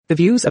The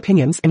views,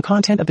 opinions, and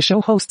content of the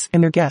show hosts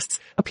and their guests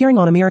appearing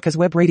on America's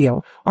Web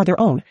Radio are their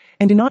own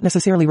and do not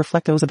necessarily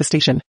reflect those of the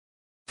station.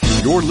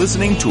 You're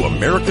listening to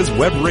America's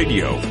Web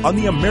Radio on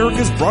the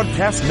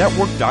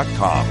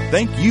AmericasBroadcastNetwork.com.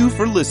 Thank you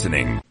for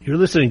listening. You're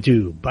listening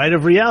to Bite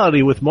of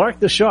Reality with Mark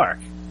the Shark.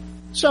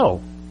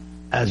 So,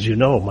 as you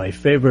know, my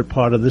favorite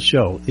part of the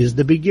show is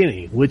the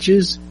beginning, which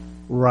is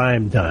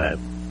rhyme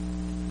time.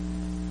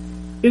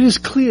 It is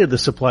clear the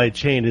supply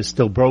chain is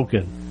still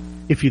broken.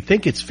 If you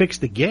think it's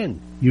fixed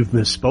again, you've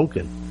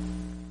misspoken.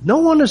 No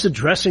one is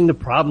addressing the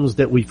problems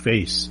that we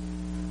face.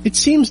 It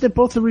seems that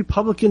both the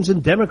Republicans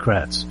and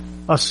Democrats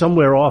are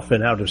somewhere off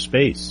in outer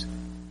space.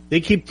 They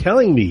keep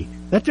telling me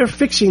that they're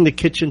fixing the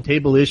kitchen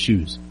table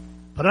issues,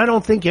 but I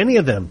don't think any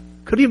of them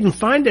could even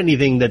find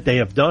anything that they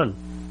have done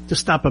to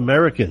stop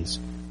Americans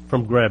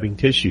from grabbing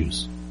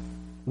tissues.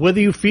 Whether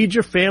you feed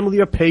your family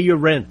or pay your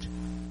rent,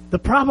 the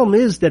problem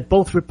is that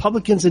both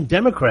Republicans and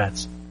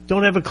Democrats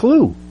don't have a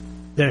clue.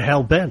 They're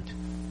hell-bent.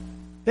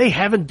 They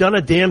haven't done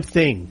a damn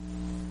thing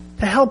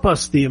to help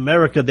us, the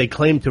America they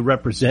claim to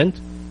represent,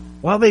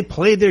 while they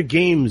play their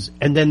games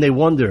and then they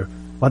wonder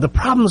why the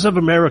problems of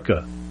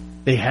America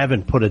they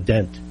haven't put a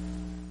dent.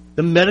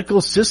 The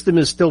medical system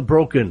is still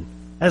broken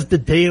as the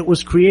day it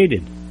was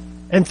created,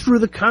 and through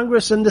the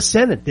Congress and the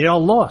Senate they are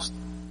lost.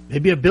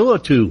 Maybe a bill or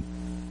two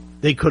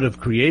they could have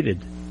created.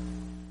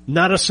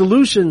 Not a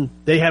solution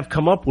they have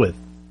come up with.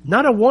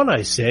 Not a one,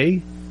 I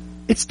say.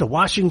 It's the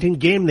Washington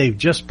game they've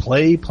just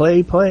play.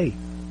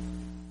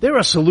 There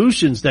are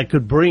solutions that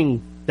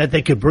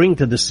they could bring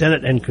to the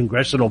Senate and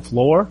congressional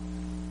floor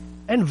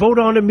and vote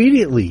on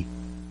immediately,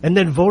 and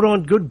then vote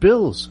on good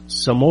bills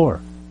some more.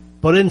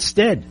 But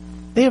instead,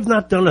 they have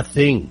not done a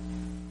thing.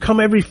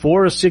 Come every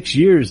 4 or 6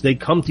 years, they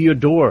come to your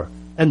door,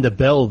 and the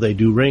bell they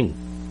do ring.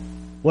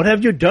 What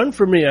have you done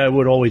for me, I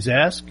would always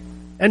ask?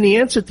 And the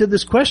answer to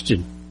this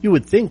question, you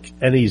would think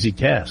an easy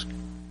task.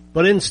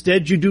 But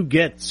instead you do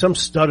get some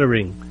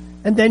stuttering,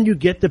 and then you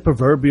get the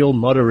proverbial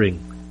muttering.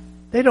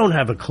 They don't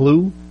have a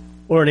clue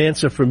or an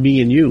answer for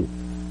me and you.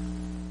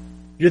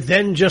 You're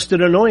then just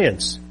an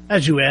annoyance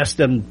as you ask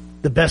them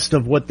the best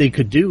of what they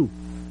could do.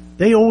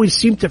 They always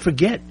seem to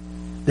forget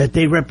that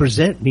they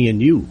represent me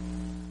and you.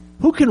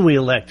 Who can we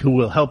elect who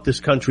will help this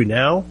country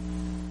now?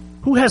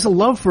 Who has a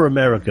love for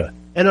America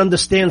and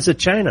understands that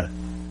China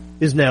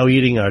is now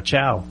eating our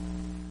chow?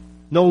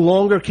 No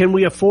longer can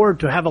we afford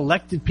to have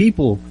elected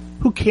people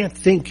who can't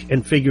think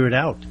and figure it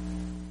out.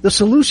 The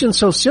solution's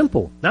so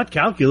simple, not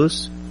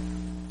calculus,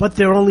 but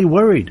they're only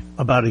worried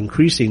about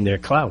increasing their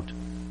clout.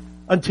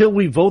 Until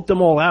we vote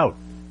them all out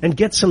and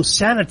get some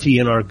sanity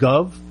in our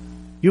gov,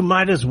 you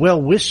might as well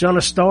wish on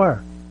a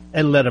star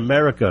and let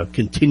America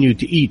continue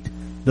to eat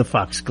the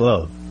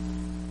foxglove.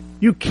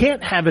 You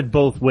can't have it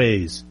both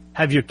ways.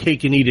 Have your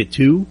cake and eat it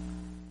too.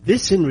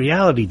 This in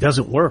reality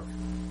doesn't work,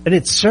 and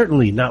it's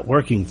certainly not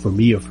working for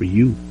me or for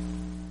you.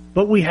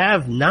 But we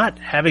have not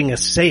having a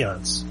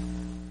seance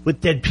with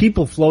dead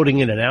people floating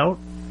in and out.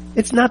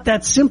 It's not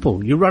that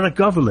simple. You run a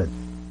government,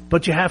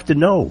 but you have to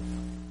know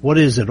what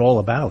is it all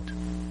about.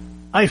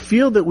 I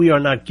feel that we are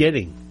not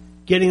getting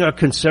our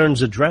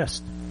concerns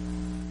addressed.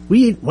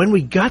 When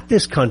we got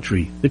this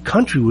country, the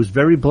country was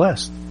very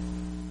blessed.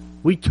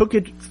 We took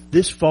it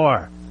this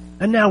far,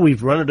 and now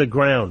we've run it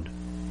aground.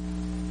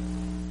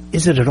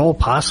 Is it at all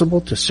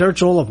possible to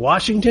search all of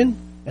Washington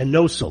and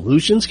no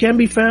solutions can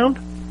be found?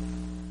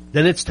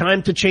 Then it's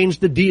time to change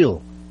the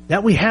deal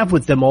that we have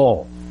with them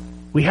all.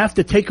 We have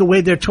to take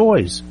away their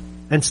toys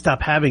and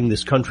stop having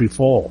this country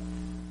fall.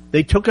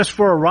 They took us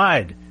for a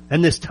ride,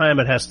 and this time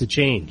it has to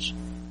change.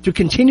 To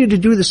continue to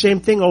do the same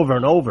thing over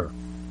and over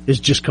is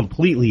just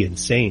completely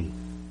insane.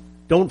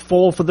 Don't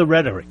fall for the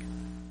rhetoric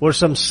or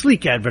some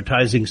sleek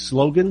advertising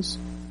slogans.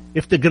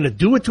 If they're going to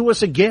do it to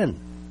us again,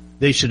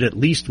 they should at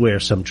least wear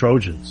some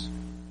Trojans.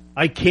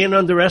 I can't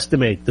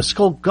underestimate the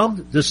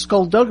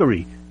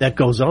skullduggery that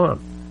goes on.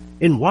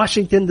 In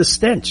Washington, the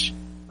stench.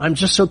 I'm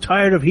just so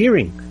tired of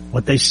hearing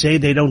what they say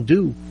they don't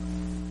do.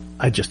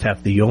 I just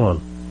have to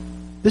yawn.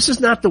 This is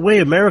not the way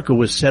America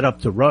was set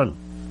up to run.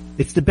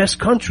 It's the best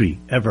country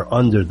ever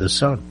under the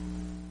sun.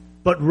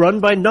 But run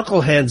by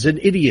knuckleheads and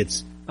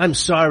idiots. I'm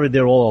sorry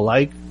they're all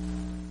alike.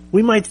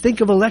 We might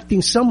think of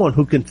electing someone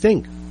who can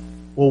think,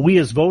 or we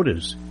as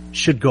voters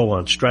should go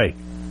on strike.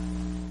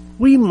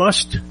 We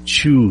must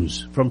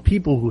choose from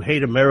people who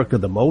hate America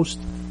the most,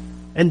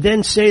 and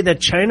then say that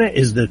China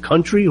is the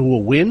country who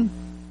will win,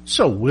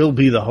 so we'll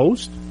be the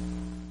host?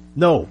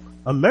 No,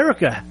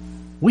 America,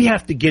 we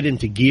have to get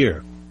into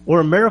gear, or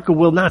America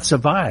will not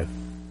survive,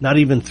 not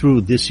even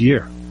through this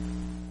year.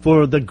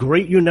 For the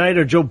great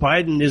uniter Joe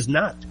Biden is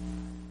not.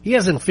 He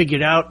hasn't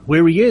figured out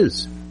where he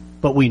is,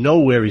 but we know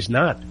where he's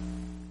not.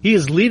 He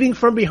is leading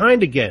from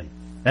behind again,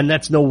 and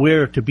that's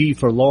nowhere to be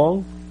for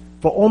long,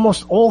 for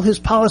almost all his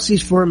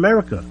policies for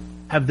America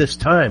have this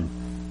time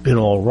been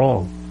all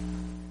wrong.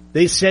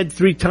 They said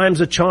 3 times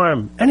a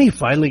charm, and he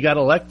finally got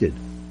elected.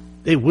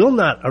 They will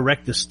not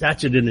erect a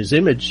statue in his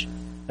image,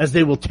 as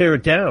they will tear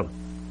it down.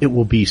 It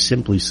will be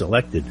simply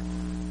selected.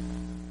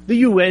 The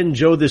UN,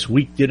 Joe, this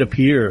week did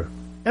appear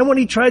And when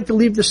he tried to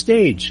leave the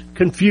stage,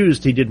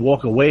 confused, he did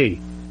walk away,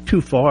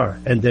 too far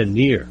and then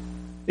near.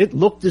 It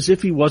looked as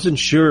if he wasn't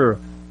sure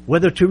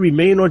whether to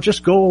remain or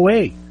just go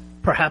away.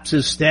 Perhaps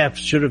his staff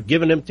should have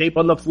given him tape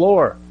on the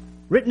floor,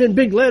 written in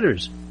big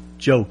letters,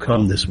 "Joe,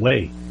 come this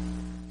way."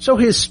 So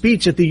his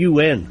speech at the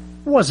UN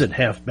wasn't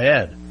half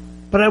bad,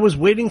 but I was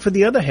waiting for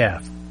the other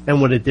half,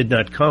 and when it did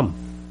not come,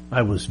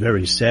 I was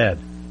very sad.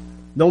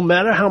 No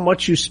matter how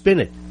much you spin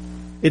it,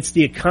 it's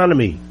the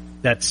economy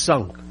that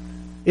sunk.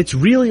 It's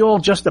really all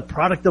just a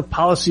product of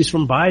policies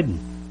from Biden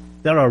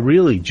that are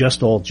really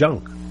just all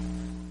junk.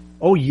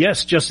 Oh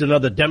yes, just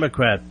another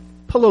Democrat.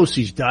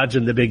 Pelosi's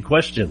dodging the big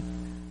question.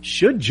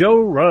 Should Joe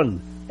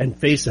run and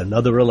face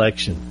another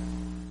election?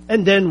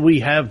 And then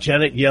we have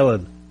Janet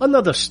Yellen,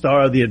 another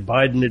star of the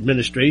Biden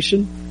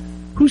administration,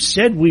 who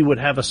said we would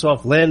have a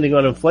soft landing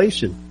on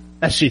inflation,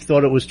 as she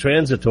thought it was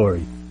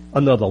transitory.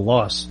 Another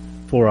loss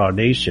for our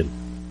nation.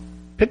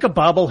 Pick a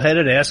bobblehead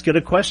and ask it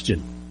a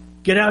question.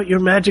 Get out your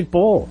magic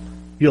ball.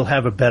 You'll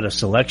have a better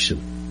selection.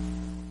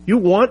 You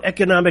want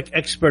economic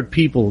expert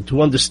people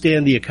to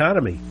understand the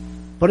economy,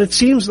 but it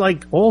seems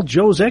like all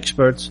Joe's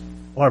experts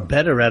are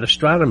better at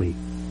astronomy.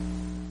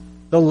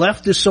 The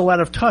left is so out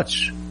of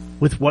touch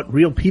with what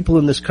real people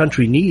in this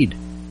country need,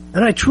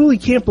 and I truly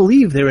can't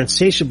believe their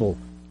insatiable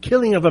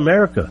killing of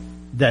America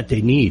that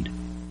they need.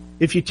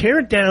 If you tear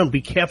it down,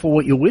 be careful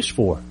what you wish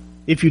for.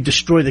 If you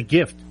destroy the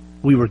gift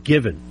we were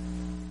given,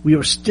 we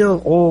are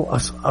still all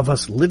of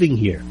us living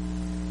here.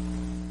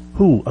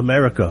 Who,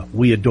 America,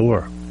 we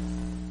adore.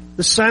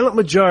 The silent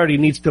majority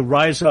needs to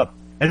rise up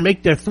and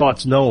make their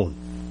thoughts known.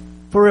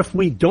 For if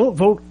we don't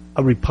vote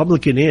a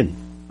Republican in,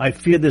 I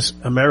fear this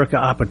America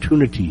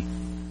opportunity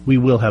we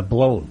will have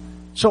blown.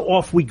 So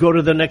off we go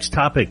to the next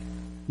topic.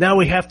 Now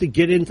we have to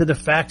get into the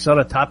facts on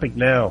a topic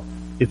now,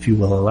 if you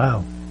will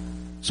allow.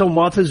 So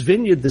Martha's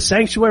Vineyard, the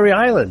sanctuary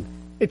island,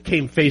 it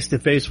came face to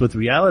face with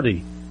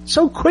reality.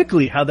 So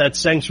quickly how that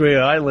sanctuary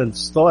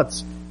island's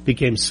thoughts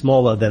became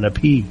smaller than a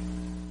pea.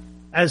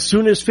 As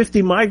soon as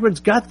 50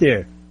 migrants got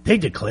there, they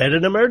declared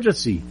an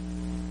emergency.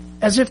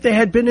 As if they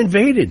had been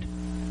invaded.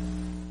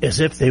 As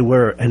if they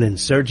were an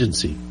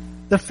insurgency.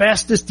 The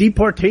fastest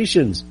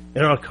deportations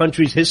in our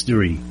country's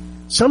history.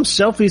 Some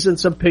selfies and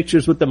some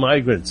pictures with the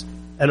migrants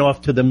and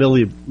off to the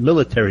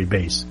military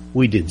base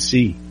we did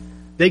see.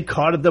 They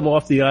carted them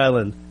off the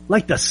island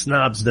like the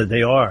snobs that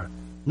they are.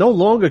 No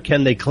longer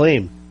can they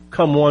claim,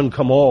 come one,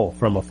 come all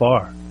from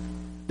afar.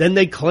 Then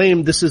they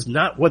claim this is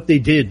not what they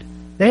did.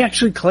 They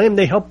actually claim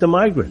they helped the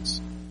migrants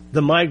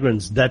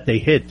that they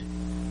hit.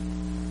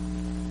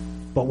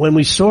 But when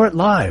we saw it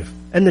live,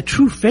 and the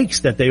true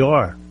fakes that they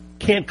are,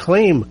 can't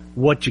claim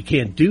what you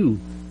can't do,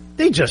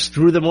 they just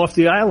threw them off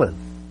the island,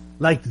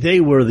 like they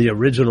were the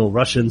original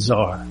Russian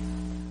Tsar.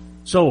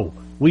 So,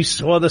 we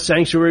saw the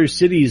sanctuary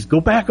cities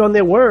go back on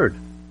their word.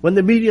 When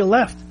the media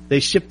left, they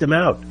shipped them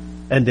out,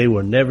 and they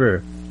were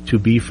never to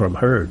be from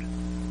heard.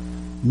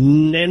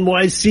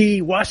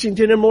 NYC,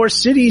 Washington, and more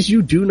cities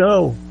you do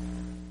know.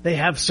 They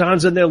have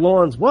signs on their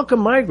lawns, welcome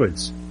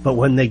migrants, but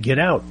when they get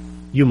out,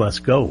 you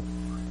must go.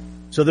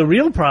 So the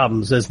real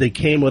problems as they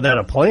came without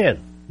a plan,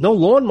 no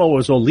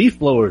lawnmowers or leaf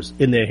blowers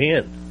in their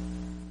hand.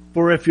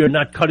 For if you're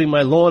not cutting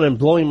my lawn and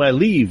blowing my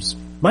leaves,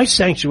 my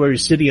sanctuary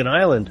city and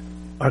island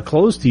are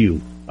closed to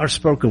you. Our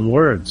spoken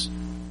words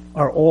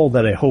are all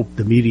that I hope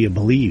the media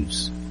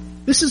believes.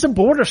 This is a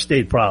border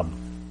state problem.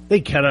 They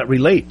cannot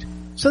relate.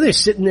 So they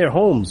sit in their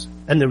homes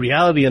and the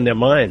reality in their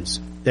minds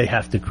they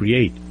have to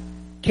create.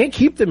 Can't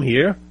keep them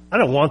here. I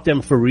don't want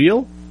them for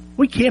real.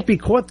 We can't be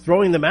caught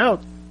throwing them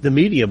out. The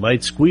media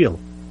might squeal.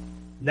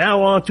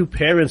 Now on to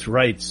parents'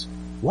 rights.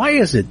 Why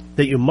is it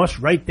that you must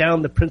write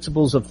down the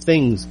principles of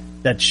things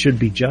that should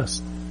be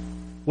just?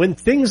 When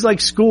things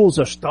like schools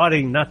are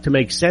starting not to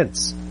make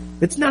sense,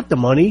 it's not the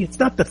money, it's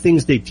not the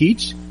things they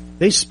teach.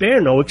 They spare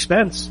no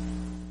expense.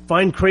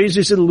 Find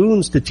crazies and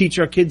loons to teach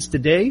our kids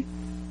today,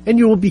 and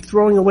you will be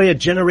throwing away a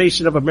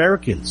generation of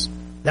Americans.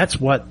 That's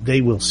what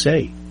they will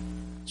say.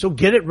 So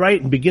get it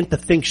right and begin to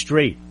think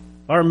straight.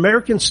 Our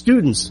American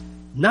students,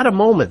 not a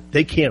moment,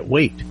 they can't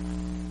wait.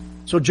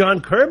 So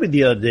John Kirby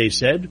the other day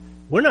said,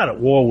 we're not at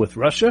war with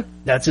Russia.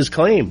 That's his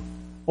claim.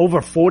 Over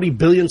 $40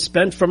 billion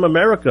spent from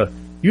America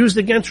used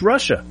against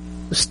Russia.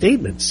 The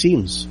statement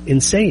seems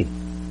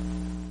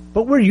insane.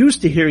 But we're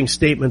used to hearing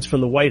statements from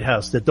the White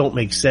House that don't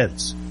make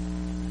sense.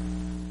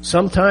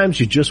 Sometimes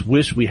you just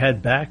wish we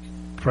had back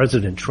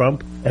President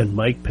Trump and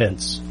Mike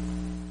Pence.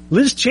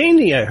 Liz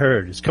Cheney, I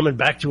heard, is coming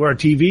back to our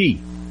TV.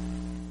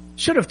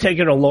 Should have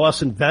taken a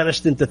loss and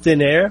vanished into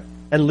thin air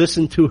and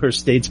listened to her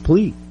state's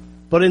plea.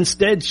 But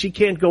instead, she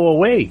can't go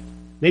away.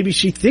 Maybe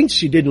she thinks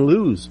she didn't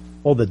lose,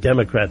 all the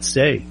Democrats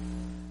say.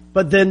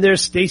 But then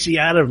there's Stacey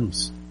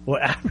Abrams, or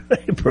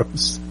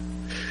Abrams.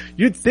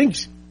 You'd think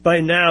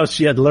by now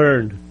she had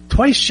learned.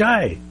 Twice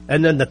shy,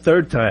 and then the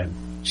third time,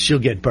 she'll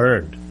get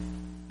burned.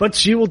 But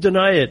she will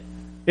deny it.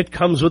 It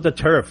comes with the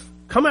turf.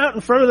 Come out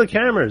in front of the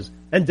cameras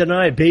and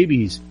deny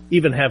babies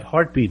even have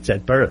heartbeats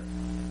at birth.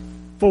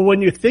 For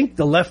when you think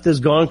the left has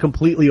gone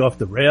completely off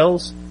the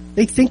rails,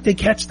 they think they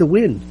catch the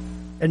wind.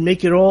 and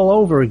make it all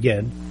over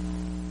again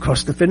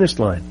across the finish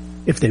line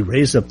if they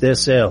raise up their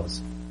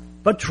sails.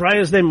 But try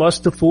as they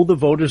must to fool the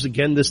voters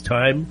again this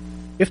time,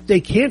 if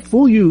they can't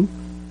fool you,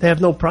 they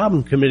have no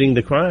problem committing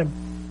the crime.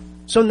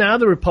 So now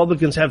the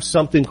Republicans have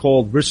something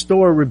called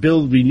Restore,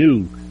 Rebuild,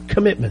 Renew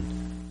commitment.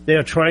 They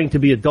are trying to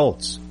be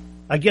adults.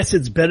 I guess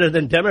it's better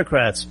than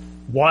Democrats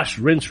wash,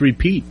 rinse,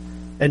 repeat,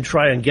 and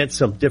try and get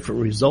some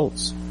different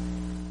results.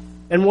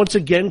 And once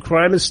again,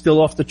 crime is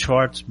still off the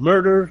charts.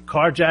 Murder,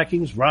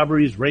 carjackings,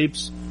 robberies,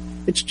 rapes.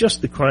 It's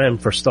just the crime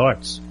for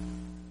starts.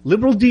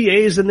 Liberal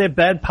DAs and their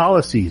bad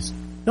policies.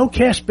 No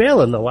cash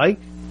bail and the like.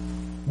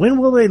 When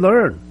will they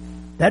learn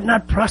that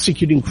not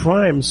prosecuting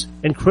crimes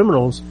and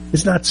criminals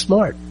is not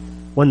smart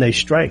when they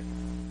strike?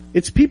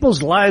 It's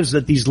people's lives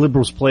that these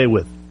liberals play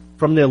with,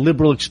 from their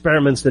liberal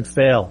experiments that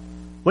fail.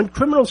 When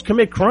criminals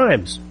commit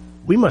crimes,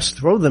 we must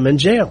throw them in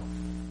jail.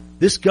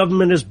 This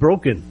government is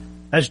broken.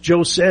 As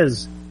Joe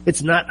says,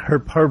 it's not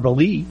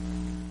hyperbole.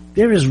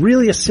 There is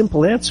really a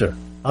simple answer.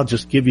 I'll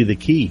just give you the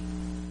key.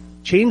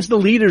 Change the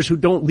leaders who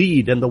don't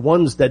lead and the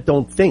ones that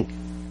don't think.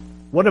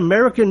 What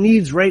America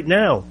needs right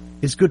now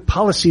is good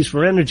policies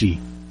for energy,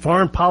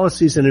 foreign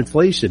policies and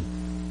inflation,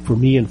 for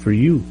me and for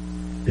you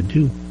to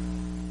do.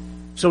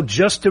 So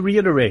just to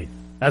reiterate,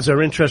 as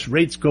our interest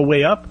rates go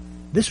way up,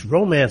 this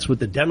romance with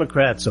the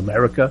Democrats,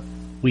 America,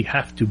 we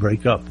have to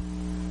break up.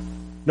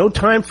 No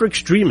time for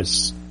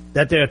extremists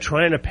that they are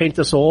trying to paint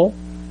us all.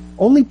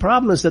 Only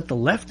problem is that the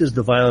left is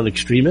the violent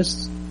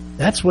extremists.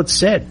 That's what's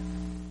said.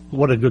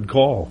 What a good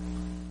call.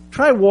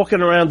 Try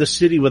walking around the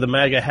city with a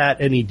MAGA hat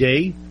any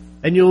day,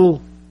 and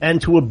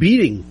to a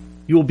beating,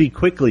 you will be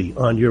quickly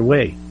on your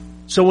way.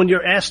 So when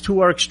you're asked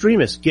who are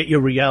extremists, get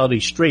your reality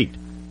straight.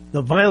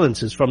 The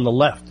violence is from the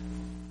left.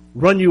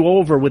 Run you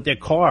over with their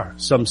car,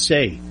 some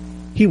say.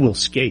 He will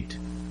skate.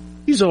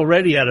 He's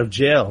already out of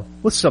jail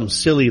with some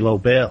silly low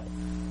bail.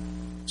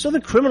 So the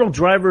criminal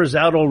driver is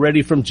out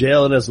already from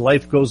jail and his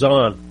life goes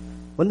on.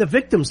 When the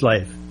victim's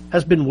life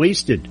has been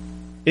wasted,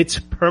 it's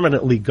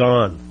permanently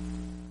gone.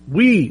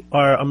 We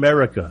are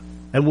America,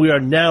 and we are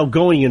now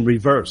going in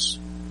reverse.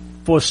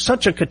 For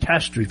such a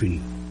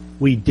catastrophe,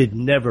 we did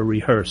never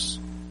rehearse.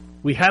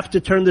 We have to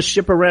turn the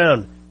ship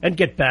around and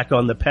get back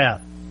on the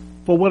path.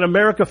 For when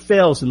America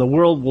fails and the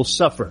world will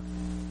suffer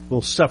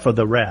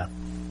the wrath.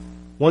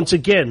 Once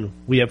again,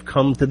 we have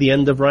come to the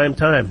end of rhyme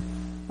time.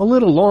 A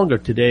little longer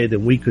today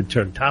than we could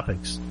turn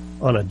topics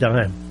on a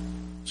dime.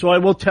 So I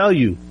will tell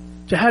you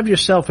to have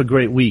yourself a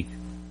great week.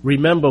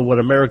 Remember what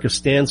America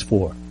stands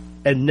for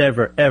and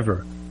never,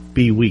 ever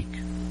be weak.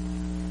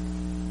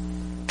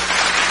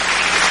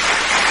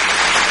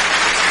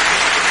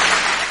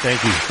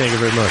 Thank you. Thank you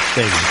very much.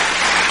 Thank you.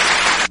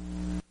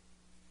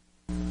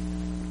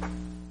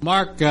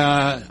 Mark,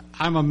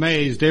 I'm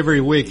amazed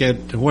every week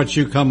at what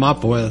you come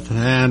up with.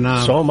 And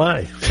so am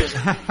I.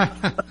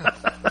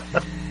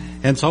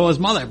 And so is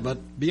Mother. But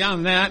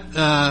beyond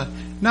that,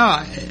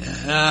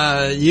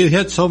 you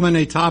hit so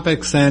many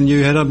topics and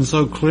you hit them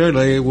so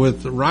clearly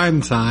with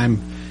rhyme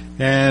time.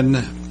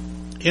 And,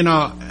 you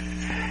know,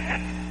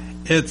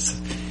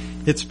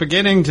 it's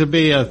beginning to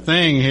be a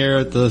thing here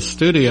at the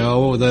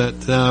studio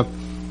that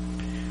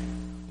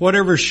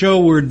whatever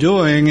show we're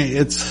doing,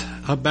 it's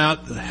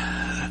about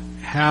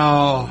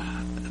how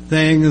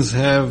things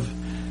have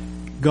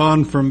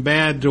gone from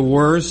bad to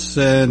worse.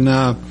 And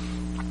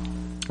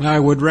I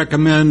would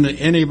recommend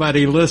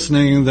anybody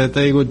listening that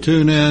they would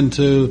tune in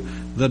to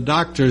the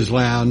Doctor's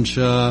Lounge.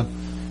 Dr.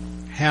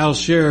 Hal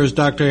Shears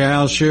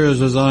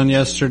was on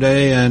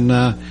yesterday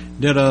and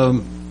did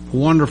a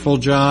wonderful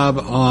job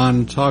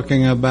on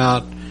talking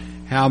about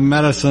how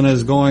medicine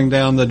is going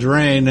down the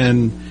drain.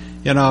 And,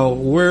 you know,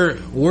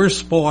 we're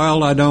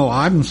spoiled. I know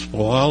I'm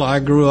spoiled. I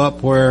grew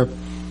up where,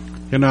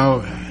 you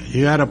know,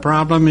 you had a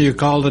problem, you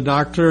called a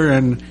doctor,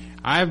 and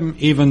I'm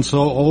even so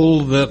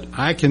old that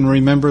I can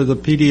remember the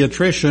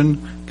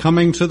pediatrician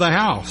coming to the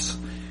house.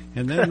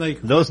 And then they...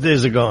 Those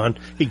days are gone.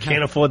 He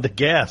can't afford the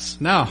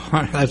gas. No,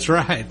 that's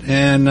right.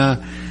 And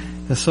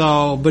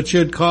but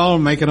you'd call,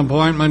 make an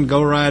appointment,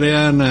 go right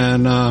in,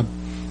 and,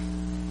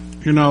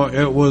 you know,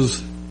 it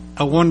was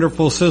a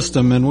wonderful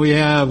system. And we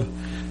have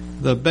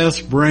the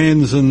best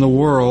brains in the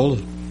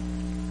world,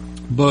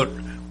 but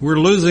we're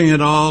losing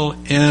it all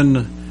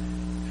in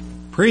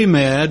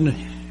pre-med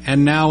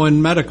and now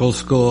in medical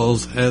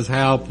schools, as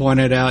Hal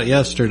pointed out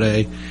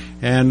yesterday.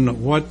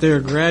 And what they're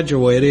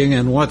graduating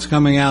and what's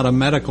coming out of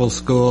medical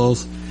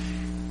schools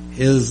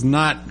is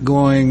not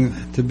going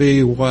to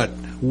be what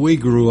we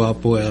grew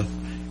up with.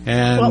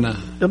 And well,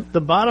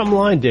 the bottom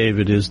line,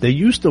 David, is they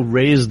used to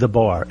raise the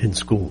bar in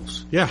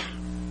schools. Yeah.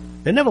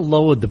 They never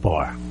lowered the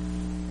bar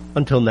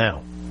until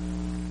now.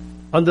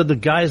 Under the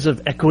guise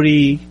of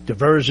equity,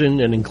 diversion,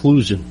 and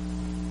inclusion,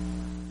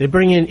 they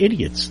bring in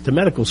idiots to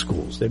medical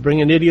schools. They bring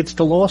in idiots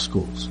to law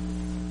schools.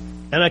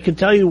 And I can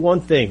tell you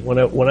one thing. When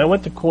I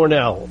went to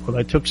Cornell, when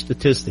I took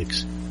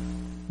statistics,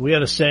 we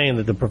had a saying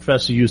that the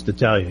professor used to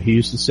tell you. He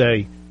used to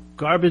say,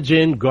 garbage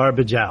in,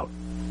 garbage out.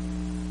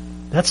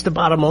 That's the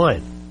bottom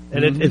line.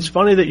 And it's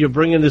funny that you're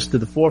bringing this to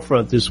the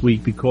forefront this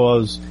week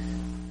because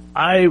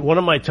one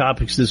of my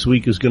topics this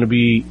week is going to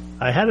be,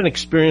 I had an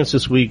experience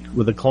this week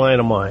with a client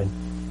of mine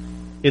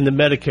in the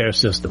Medicare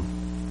system.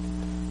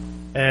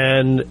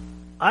 And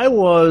I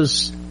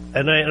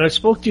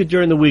spoke to you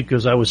during the week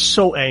because I was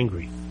so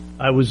angry.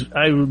 I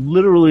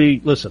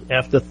literally, listen,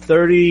 after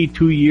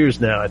 32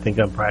 years now, I think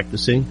I'm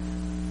practicing,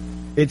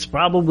 it's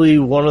probably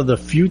one of the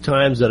few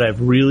times that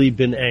I've really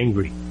been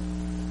angry.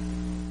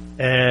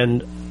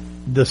 And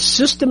the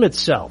system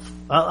itself,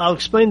 I'll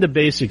explain the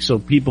basics so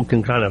people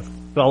can kind of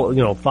follow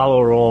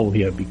along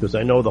here, because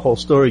I know the whole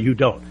story, you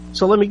don't.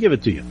 So let me give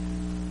it to you.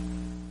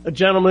 A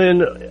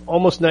gentleman,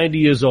 almost 90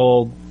 years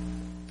old,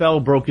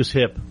 broke his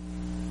hip,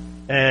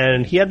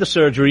 and he had the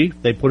surgery.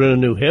 They put in a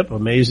new hip,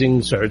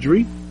 amazing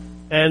surgery,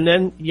 and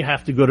then you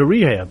have to go to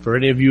rehab. For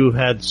any of you who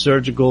had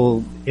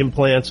surgical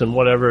implants and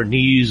whatever,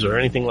 knees or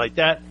anything like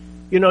that,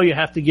 you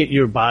have to get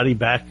your body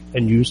back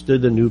and used to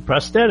the new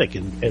prosthetic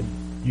and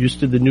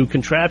used to the new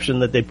contraption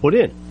that they put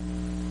in.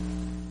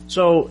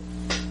 So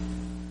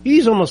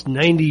he's almost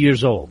 90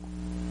 years old.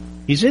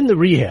 He's in the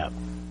rehab,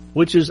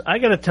 which is, I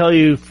got to tell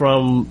you,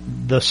 from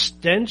the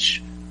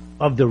stench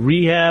of the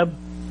rehab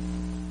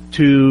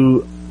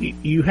to,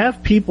 you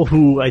have people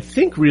who I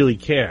think really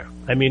care.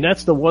 I mean,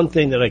 that's the one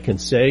thing that I can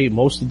say.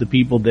 Most of the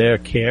people there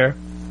care.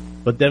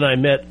 But then I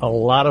met a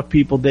lot of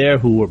people there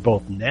who were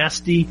both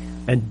nasty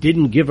and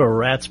didn't give a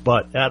rat's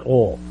butt at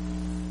all.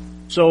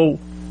 So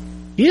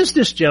here's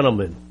this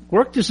gentleman,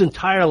 worked his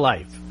entire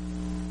life,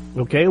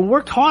 okay, and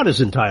worked hard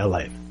his entire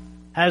life,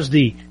 has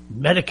the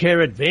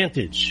Medicare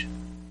Advantage.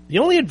 The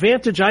only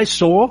advantage I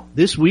saw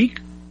this week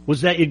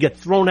was that you get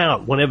thrown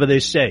out whenever they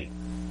say.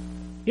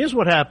 Here's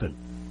what happened.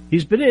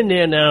 He's been in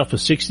there now for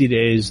 60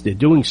 days. They're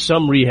doing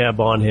some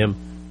rehab on him.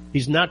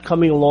 He's not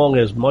coming along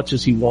as much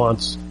as he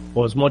wants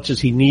or as much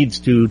as he needs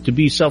to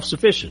be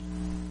self-sufficient.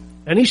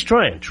 And he's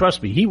trying.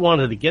 Trust me, he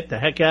wanted to get the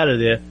heck out of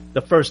there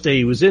the first day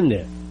he was in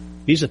there.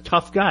 He's a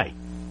tough guy.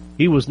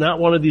 He was not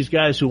one of these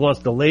guys who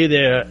wants to lay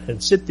there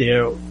and sit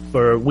there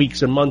for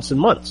weeks and months and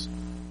months.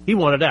 He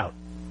wanted out.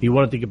 He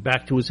wanted to get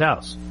back to his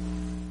house.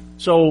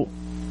 So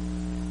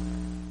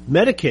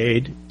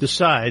Medicaid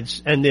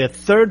decides, and their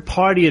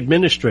third-party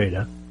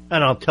administrator,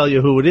 and I'll tell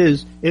you who it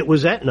is, it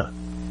was Aetna.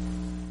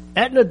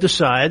 Aetna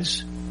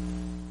decides,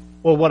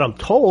 or what I'm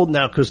told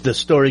now, because the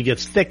story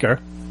gets thicker,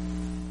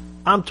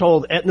 I'm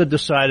told Aetna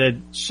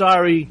decided,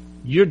 sorry,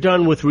 you're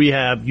done with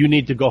rehab, you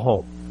need to go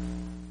home.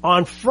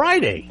 On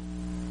Friday,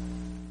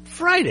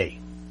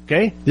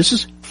 okay, this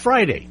is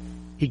Friday,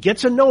 he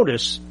gets a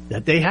notice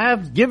that they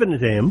have given to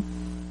him,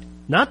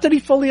 not that he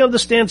fully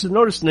understands the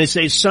notice, and they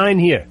say, sign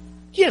here.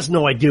 He has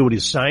no idea what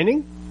he's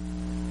signing.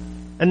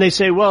 And they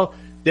say, well,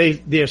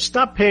 they're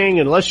stop paying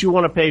unless you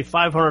want to pay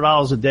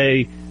 $500 a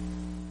day.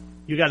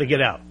 You got to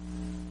get out.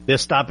 They're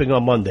stopping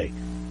on Monday.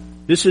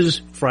 This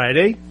is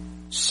Friday,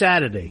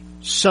 Saturday,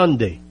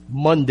 Sunday,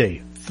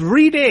 Monday,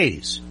 3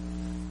 days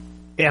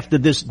after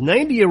this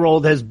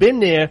 90-year-old has been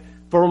there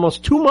for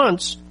almost 2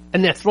 months,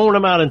 and they're throwing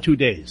him out in 2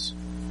 days.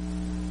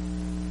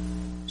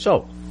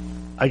 So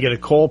I get a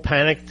call,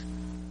 panicked,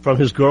 from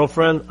his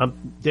girlfriend.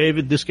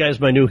 David, this guy's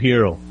my new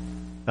hero.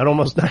 At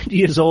almost 90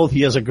 years old,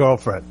 he has a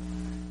girlfriend.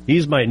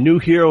 He's my new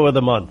hero of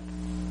the month.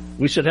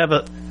 We should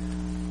have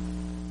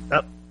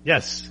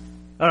yes.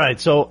 All right,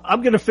 so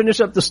I'm going to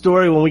finish up the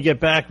story when we get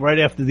back right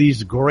after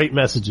these great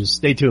messages.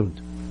 Stay tuned.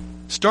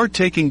 Start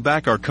taking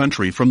back our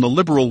country from the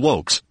liberal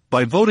wokes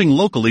by voting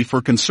locally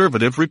for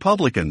conservative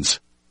Republicans.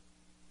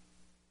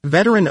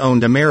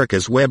 Veteran-owned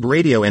America's Web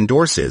Radio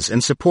endorses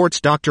and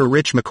supports Dr.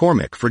 Rich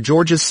McCormick for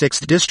Georgia's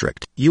 6th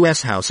District,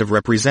 U.S. House of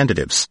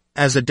Representatives.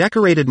 As a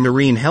decorated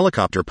Marine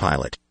helicopter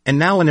pilot, and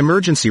now an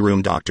emergency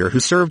room doctor who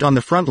served on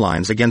the front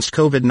lines against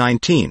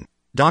COVID-19,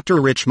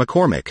 Dr. Rich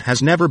McCormick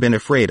has never been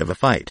afraid of a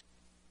fight.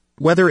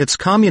 Whether it's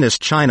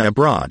communist China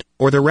abroad,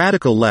 or the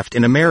radical left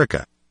in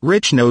America,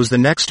 Rich knows the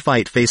next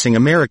fight facing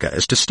America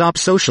is to stop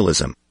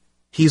socialism.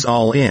 He's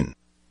all in.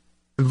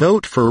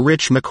 Vote for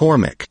Rich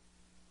McCormick.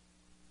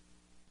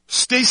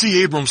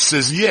 Stacey Abrams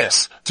says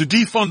yes to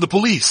defund the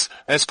police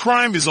as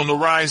crime is on the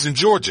rise in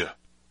Georgia.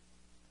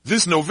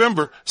 This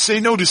November,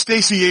 say no to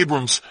Stacey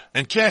Abrams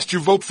and cast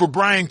your vote for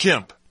Brian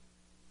Kemp.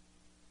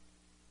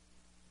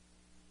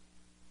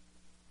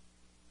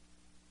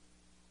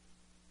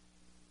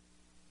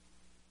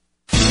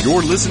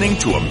 You're listening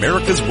to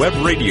America's Web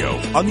Radio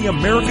on the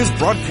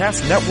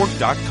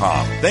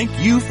AmericasBroadcastNetwork.com. Thank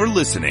you for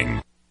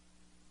listening.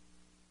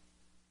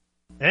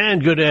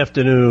 And good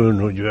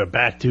afternoon. You're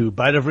back to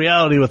Bite of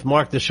Reality with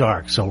Mark the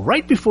Shark. So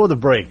right before the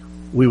break,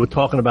 we were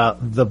talking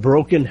about the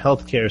broken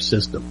healthcare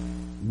system,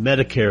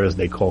 Medicare as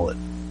they call it.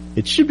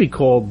 It should be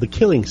called the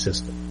killing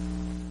system.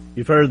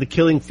 You've heard of the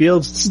killing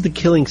fields? This is the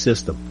killing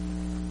system.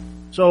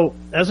 So,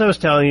 as I was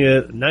telling you,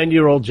 a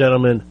 90-year-old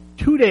gentleman,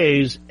 2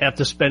 days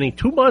after spending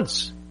 2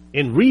 months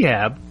in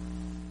rehab,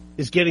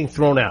 is getting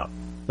thrown out.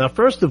 Now,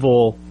 first of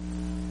all,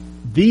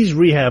 these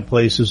rehab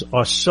places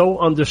are so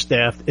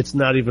understaffed, it's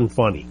not even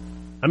funny.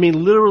 I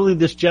mean, literally,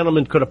 this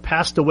gentleman could have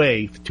passed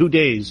away for 2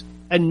 days,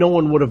 and no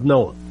one would have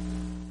known.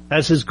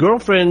 As his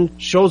girlfriend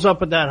shows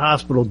up at that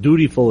hospital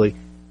dutifully,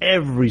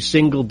 every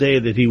single day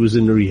that he was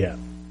in the rehab.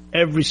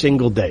 Every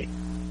single day.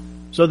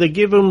 So they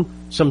give him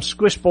some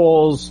squish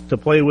balls to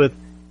play with,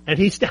 and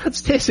he's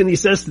downstairs and he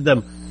says to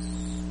them,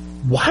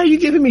 why are you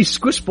giving me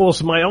squish balls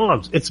to my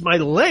arms? It's my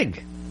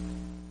leg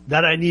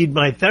that I need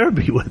my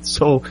therapy with.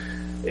 So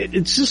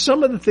it's just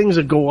some of the things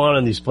that go on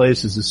in these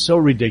places is so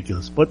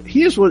ridiculous. But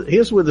here's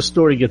where the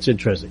story gets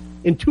interesting.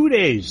 In 2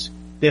 days,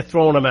 they're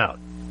throwing him out.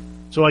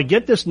 So I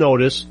get this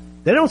notice.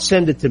 They don't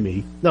send it to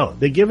me. No,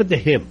 they give it to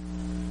him.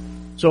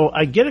 So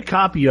I get a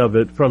copy of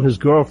it from his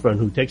girlfriend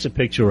who takes a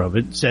picture of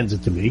it, sends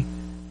it to me.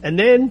 And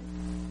then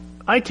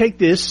I take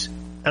this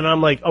and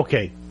I'm like,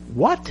 okay,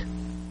 what?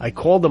 I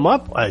called them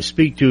up. I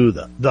speak to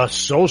the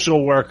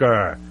social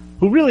worker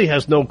who really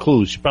has no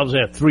clue. She probably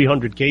has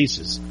 300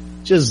 cases.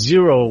 Just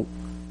zero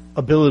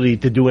ability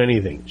to do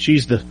anything.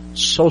 She's the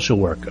social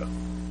worker.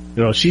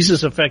 You know, she's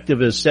as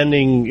effective as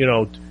sending,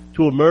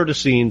 to a murder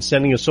scene,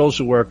 sending a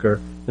social worker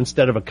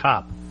instead of a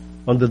cop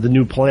under the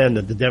new plan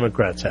that the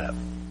Democrats have.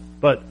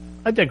 But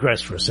I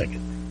digress for a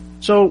second.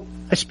 So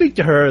I speak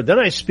to her. Then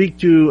I speak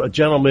to a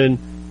gentleman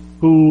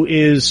who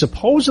is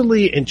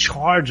supposedly in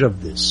charge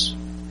of this.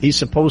 He's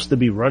supposed to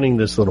be running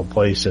this little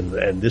place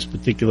and this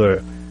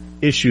particular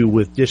issue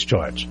with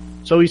discharge.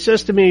 So he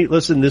says to me,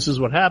 listen, this is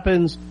what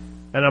happens.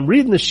 And I'm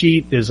reading the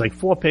sheet. There's like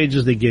 4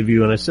 pages they give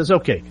you. And it says,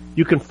 okay,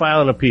 you can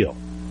file an appeal.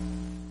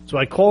 So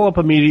I call up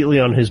immediately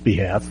on his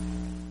behalf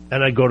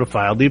and I go to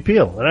file the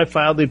appeal. And I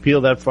filed the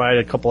appeal that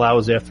Friday, a couple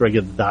hours after I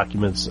get the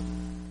documents,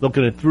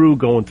 looking it through,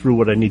 going through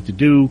what I need to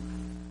do,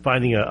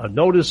 finding a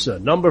notice, a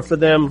number for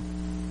them,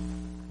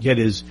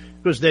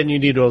 because then you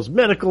need those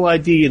medical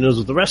ID and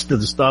those the rest of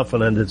the stuff,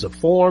 and then there's a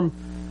form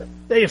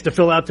they have to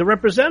fill out to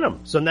represent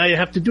them. So now you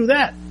have to do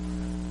that.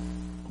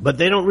 But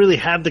they don't really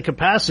have the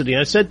capacity.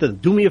 I said to them,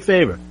 do me a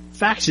favor,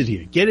 fax it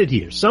here, get it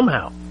here,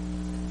 somehow.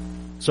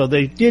 So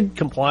they did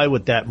comply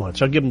with that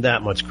much. I'll give them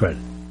that much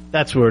credit.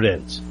 That's where it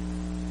ends.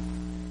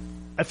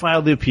 I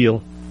filed the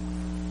appeal.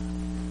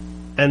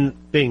 And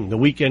bing, the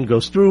weekend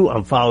goes through.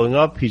 I'm following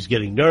up. He's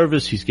getting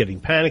nervous. He's getting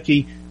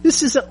panicky.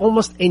 This is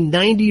almost a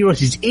 90-year-old.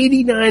 He's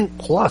 89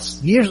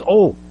 plus years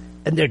old.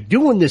 And they're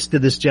doing this to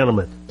this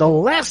gentleman. The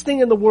last thing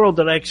in the world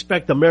that I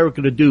expect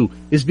America to do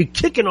is be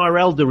kicking our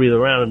elderly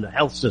around in the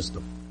health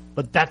system.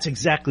 But that's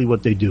exactly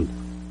what they do.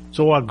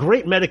 So our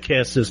great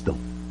Medicare system.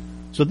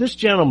 So this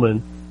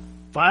gentleman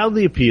filed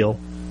the appeal.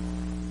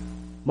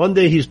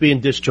 Monday he's being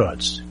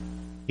discharged.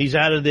 He's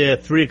out of there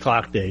 3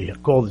 o'clock day. I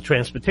called the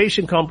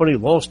transportation company.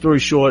 Long story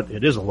short,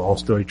 it is a long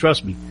story,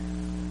 trust me.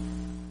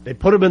 They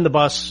put him in the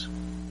bus,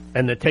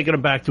 and they're taking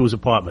him back to his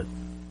apartment.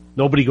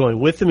 Nobody going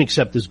with him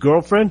except his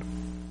girlfriend,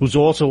 who's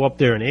also up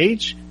there in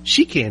age.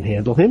 She can't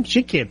handle him.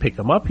 She can't pick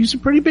him up. He's a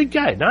pretty big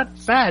guy. Not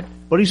fat,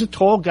 but he's a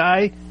tall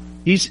guy.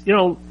 He's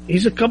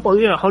a couple,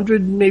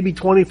 100, maybe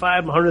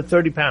 25,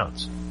 130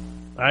 pounds.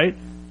 All right?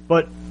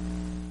 But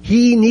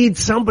he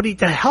needs somebody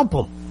to help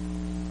him.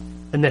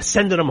 And they're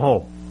sending him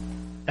home.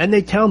 And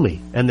they tell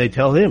me, and they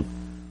tell him,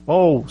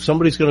 oh,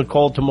 somebody's going to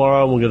call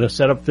tomorrow and we're going to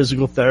set up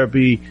physical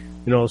therapy.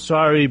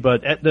 Sorry,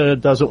 but Aetna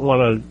doesn't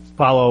want to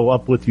follow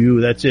up with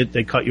you. That's it.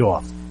 They cut you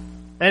off.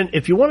 And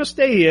if you want to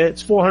stay here,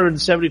 it's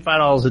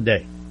 $475 a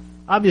day.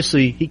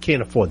 Obviously, he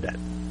can't afford that.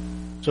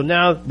 So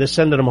now they're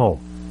sending him home.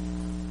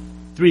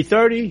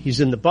 3:30, he's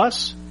in the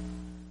bus.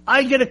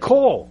 I get a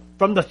call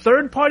from the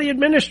third-party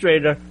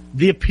administrator.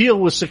 The appeal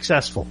was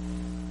successful.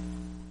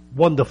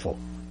 Wonderful.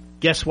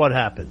 Guess what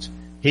happens?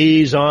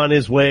 He's on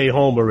his way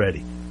home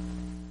already.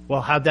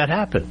 Well, how'd that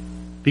happen?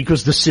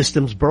 Because the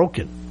system's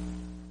broken.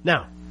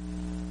 Now,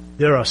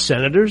 there are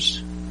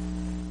senators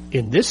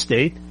in this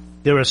state.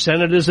 There are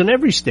senators in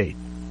every state.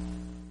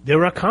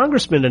 There are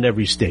congressmen in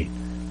every state.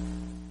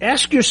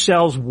 Ask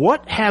yourselves,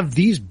 what have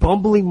these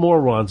bumbling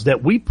morons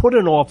that we put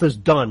in office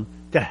done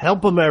to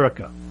help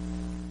America?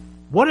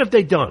 What have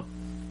they done?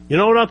 You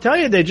know what I'll tell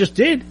you? They just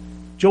did.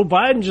 Joe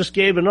Biden just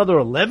gave another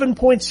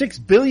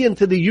 $11.6 billion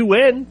to the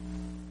UN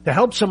to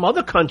help some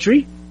other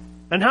country.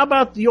 And how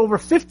about the over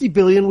 $50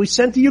 billion we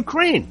sent to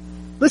Ukraine?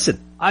 Listen,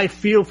 I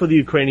feel for the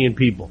Ukrainian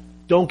people.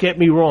 Don't get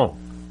me wrong.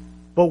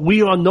 But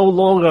we are no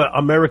longer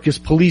America's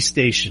police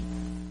station.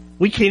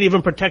 We can't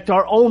even protect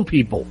our own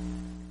people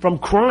from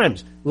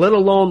crimes, let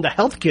alone the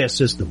healthcare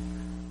system.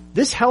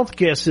 This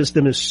healthcare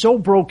system is so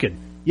broken,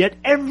 yet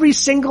every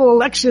single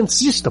election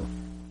system,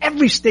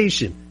 every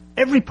station,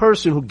 every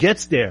person who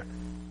gets there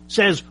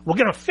says, we're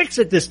going to fix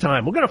it this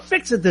time. We're going to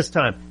fix it this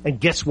time. And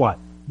guess what?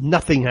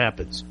 Nothing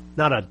happens.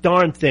 Not a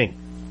darn thing.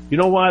 You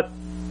know what?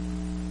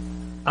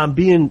 I'm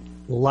being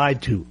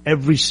lied to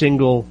every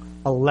single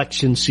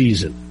election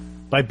season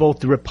by both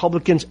the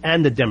Republicans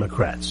and the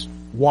Democrats.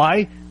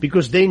 Why?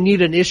 Because they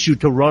need an issue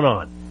to run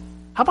on.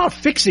 How about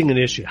fixing an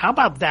issue? How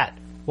about that?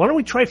 Why don't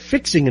we try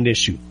fixing an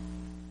issue?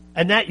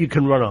 And that you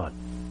can run on.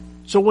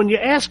 So when you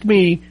ask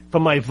me for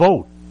my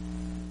vote,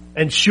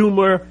 and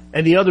Schumer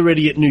and the other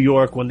idiot in New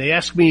York, when they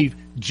ask me,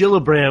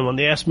 Gillibrand, when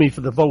they ask me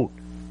for the vote,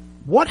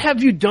 what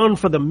have you done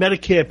for the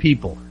Medicare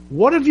people?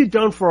 What have you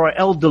done for our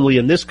elderly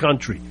in this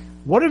country?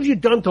 What have you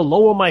done to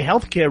lower my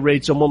health care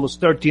rates of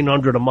almost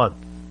 $1,300 a month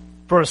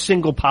for a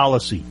single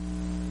policy?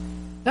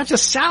 That's a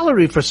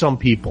salary for some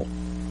people.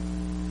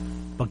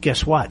 But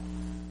guess what?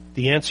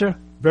 The answer?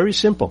 Very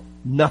simple.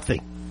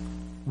 Nothing.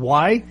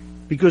 Why?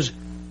 Because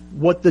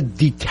what the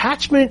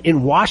detachment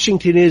in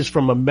Washington is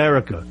from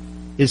America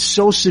is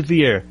so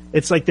severe,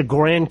 it's like the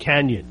Grand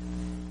Canyon.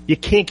 You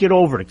can't get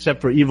over it,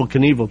 except for Evel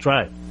Knievel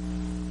tried.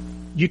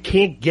 You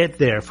can't get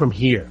there from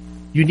here.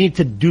 You need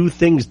to do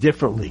things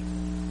differently.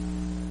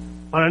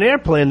 On an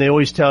airplane, they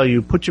always tell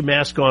you, put your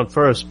mask on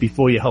first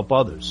before you help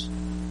others.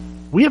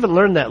 We haven't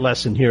learned that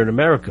lesson here in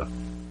America.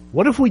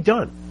 What have we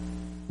done?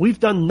 We've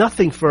done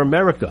nothing for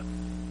America.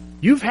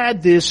 You've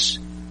had this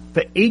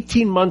for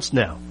 18 months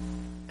now.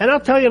 And I'll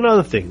tell you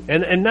another thing,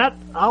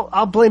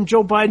 I'll blame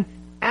Joe Biden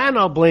and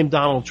I'll blame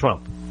Donald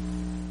Trump.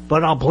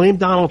 But I'll blame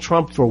Donald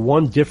Trump for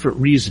one different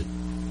reason.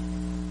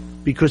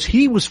 Because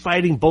he was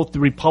fighting both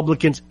the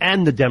Republicans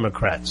and the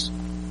Democrats.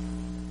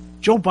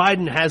 Joe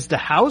Biden has the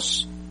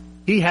House,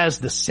 he has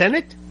the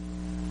Senate,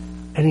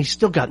 and he's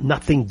still got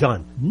nothing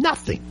done.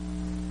 Nothing.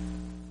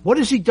 What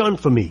has he done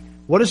for me?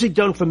 What has he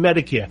done for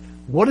Medicare?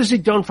 What has he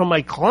done for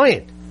my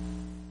client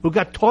who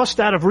got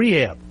tossed out of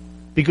rehab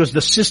because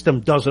the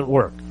system doesn't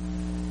work?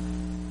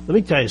 Let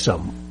me tell you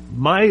something.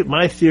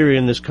 My theory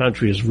in this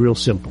country is real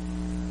simple.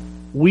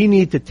 We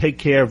need to take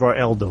care of our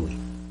elderly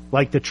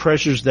like the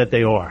treasures that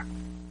they are.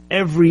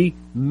 Every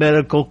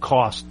medical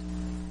cost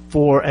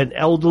for an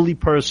elderly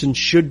person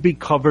should be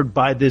covered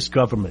by this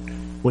government.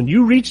 When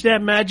you reach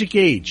that magic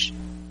age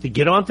to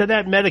get onto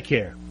that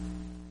Medicare,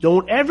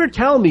 don't ever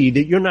tell me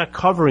that you're not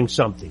covering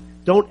something.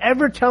 Don't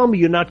ever tell me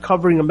you're not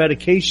covering a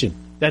medication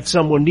that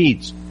someone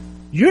needs.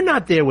 You're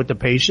not there with the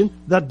patient.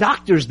 The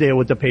doctor's there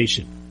with the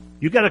patient.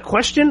 You got a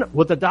question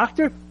with the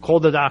doctor? Call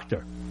the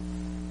doctor.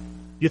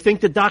 You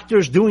think the doctor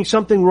is doing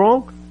something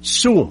wrong?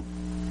 Sue him.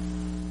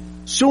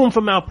 Sue him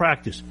for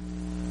malpractice.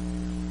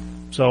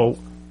 So,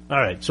 all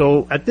right.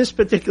 So at this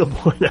particular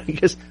point, I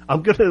guess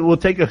we'll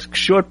take a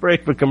short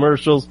break for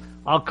commercials.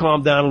 I'll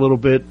calm down a little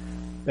bit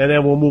and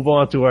then we'll move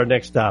on to our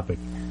next topic.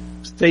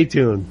 Stay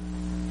tuned.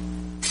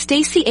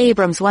 Stacey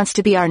Abrams wants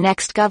to be our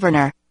next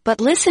governor, but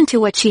listen to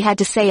what she had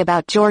to say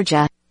about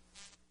Georgia.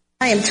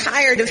 I am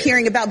tired of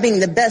hearing about being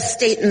the best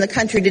state in the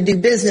country to do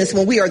business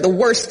when we are the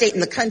worst state in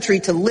the country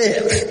to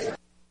live.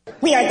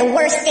 We are the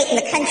worst state in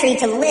the country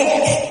to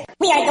live.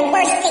 We are the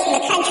worst state in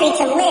the country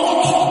to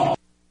live.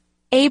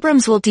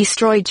 Abrams will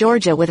destroy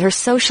Georgia with her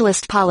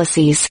socialist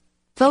policies.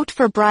 Vote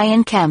for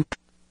Brian Kemp.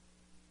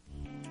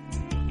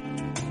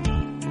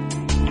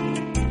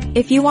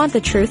 If you want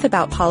the truth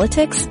about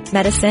politics,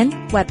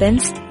 medicine,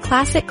 weapons,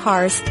 classic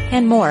cars,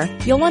 and more,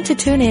 you'll want to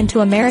tune in to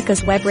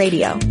America's Web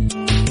Radio.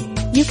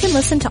 You can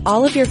listen to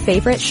all of your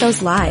favorite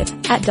shows live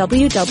at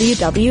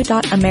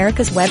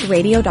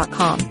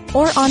www.americaswebradio.com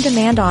or on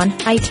demand on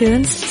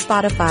iTunes,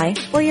 Spotify,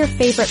 or your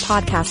favorite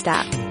podcast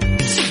app.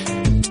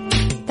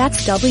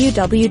 That's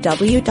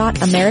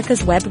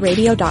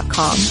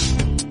www.americaswebradio.com.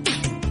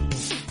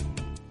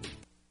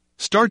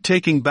 Start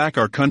taking back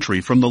our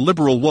country from the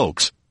liberal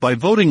wokes by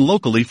voting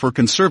locally for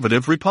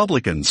conservative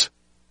Republicans.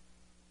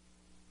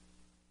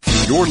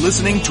 You're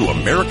listening to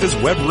America's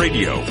Web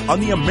Radio on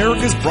the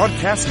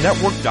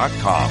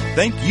AmericasBroadcastNetwork.com.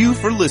 Thank you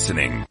for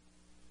listening.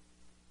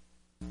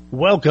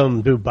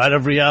 Welcome to Bite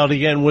of Reality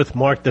again with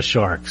Mark the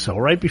Shark. So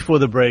right before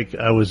the break,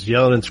 I was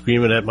yelling and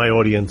screaming at my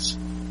audience.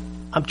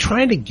 I'm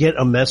trying to get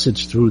a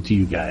message through to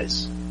you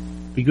guys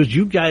because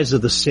you guys are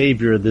the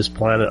savior of this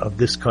planet, of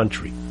this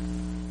country.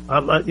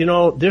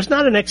 There's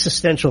not an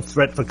existential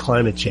threat for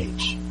climate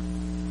change.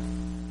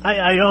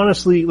 I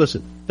honestly,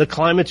 listen, the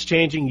climate's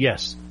changing,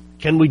 yes.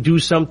 Can we do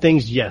some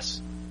things?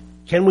 Yes.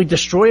 Can we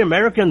destroy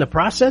America in the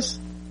process?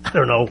 I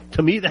don't know.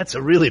 To me, that's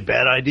a really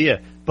bad idea.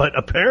 But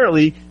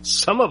apparently,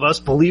 some of us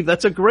believe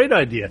that's a great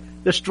idea.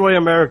 Destroy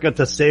America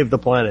to save the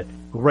planet.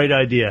 Great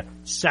idea.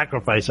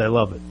 Sacrifice. I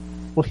love it.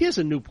 Well, here's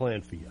a new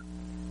plan for you.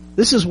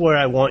 This is where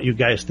I want you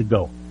guys to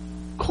go.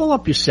 Call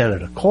up your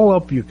senator. Call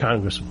up your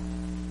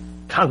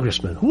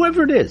congressman,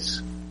 whoever it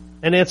is,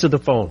 and answer the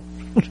phone.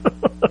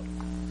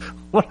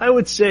 What I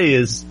would say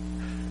is,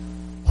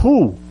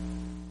 who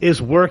is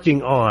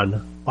working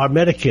on our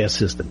Medicare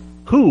system?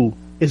 Who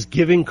is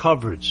giving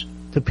coverage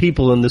to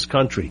people in this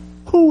country?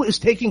 Who is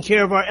taking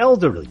care of our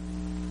elderly?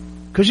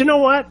 Because you know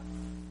what?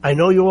 I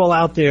know you're all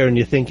out there and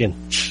you're thinking,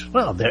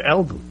 well, they're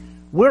elderly.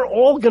 We're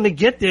all going to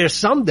get there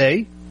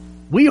someday.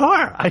 We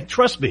are.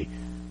 Trust me.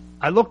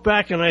 I look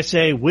back and I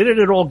say, where did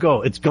it all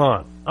go? It's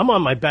gone. I'm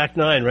on my back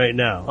nine right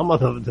now. I'm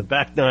on the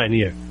back nine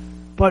here.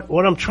 But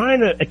what I'm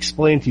trying to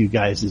explain to you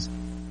guys is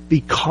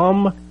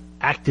become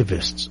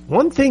activists.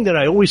 One thing that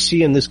I always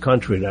see in this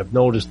country that I've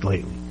noticed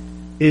lately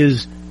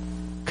is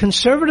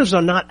conservatives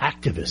are not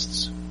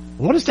activists.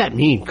 What does that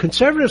mean?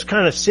 Conservatives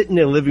kind of sit in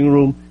their living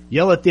room,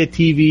 yell at their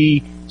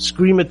TV,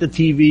 scream at the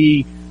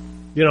TV.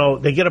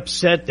 They get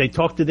upset. They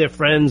talk to their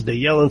friends. They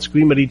yell and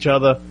scream at each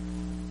other.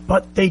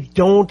 But they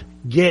don't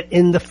get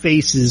in the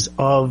faces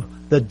of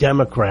the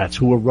Democrats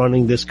who are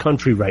running this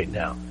country right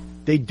now.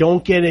 They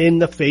don't get in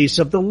the face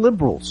of the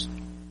liberals.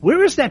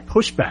 Where is that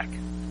pushback?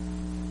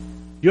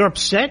 You're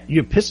upset?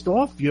 You're pissed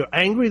off? You're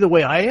angry the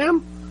way I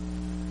am?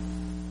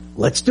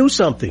 Let's do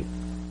something.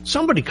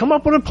 Somebody come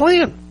up with a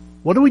plan.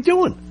 What are we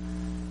doing?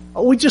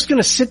 Are we just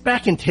going to sit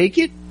back and take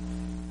it?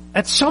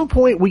 At some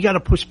point, we got to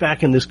push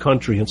back in this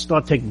country and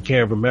start taking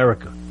care of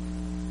America.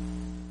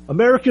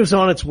 America's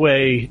on its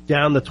way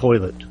down the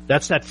toilet.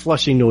 That's that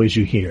flushing noise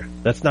you hear.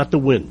 That's not the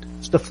wind.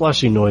 It's the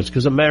flushing noise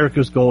because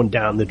America's going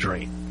down the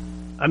drain.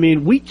 I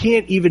mean, we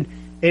can't even,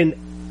 in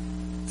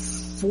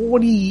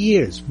 40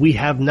 years, we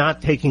have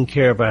not taken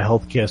care of our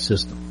healthcare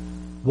system.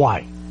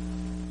 Why?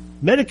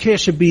 Medicare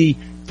should be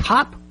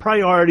top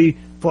priority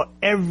for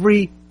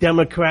every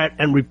Democrat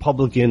and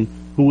Republican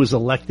who was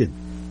elected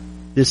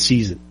this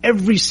season.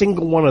 Every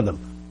single one of them.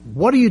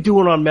 What are you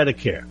doing on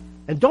Medicare?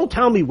 And don't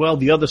tell me, well,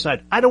 the other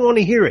side. I don't want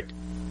to hear it.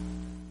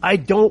 I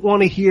don't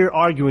want to hear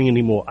arguing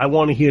anymore. I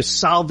want to hear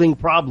solving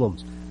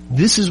problems.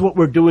 This is what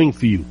we're doing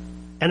for you.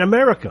 And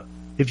America,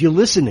 if you're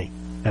listening,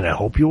 and I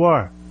hope you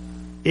are,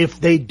 if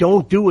they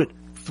don't do it,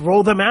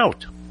 throw them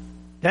out.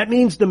 That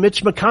means the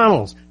Mitch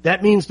McConnells.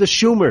 That means the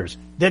Schumers.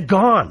 They're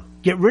gone.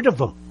 Get rid of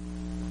them.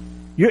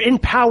 You're in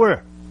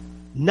power,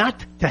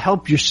 not to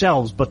help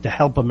yourselves, but to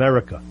help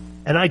America.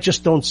 And I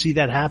just don't see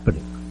that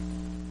happening.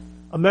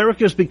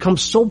 America has become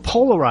so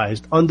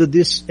polarized under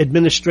this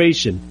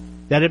administration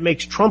that it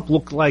makes Trump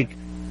look like,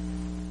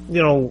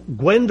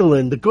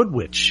 Gwendolyn the Good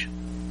Witch.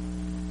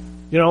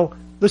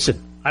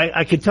 Listen,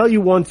 I can tell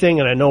you one thing,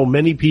 and I know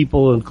many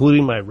people,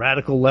 including my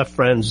radical left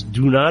friends,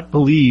 do not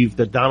believe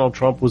that Donald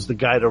Trump was the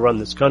guy to run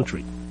this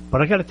country.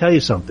 But I got to tell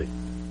you something.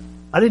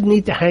 I didn't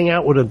need to hang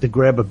out with him to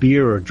grab a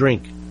beer or a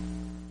drink.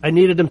 I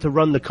needed him to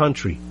run the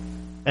country.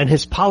 And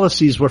his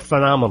policies were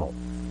phenomenal.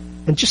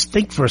 And just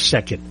think for a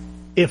second.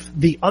 If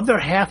the other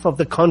half of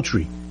the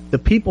country, the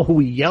people who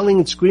were yelling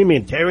and screaming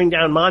and tearing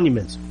down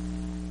monuments,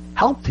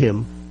 helped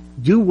him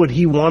do what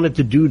he wanted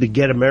to do to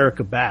get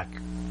America back,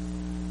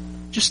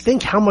 just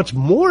think how much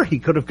more he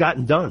could have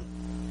gotten done.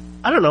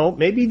 I don't know,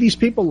 maybe these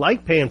people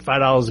like paying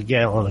 $5 a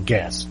gallon of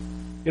gas.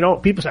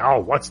 People say, oh,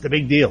 what's the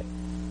big deal?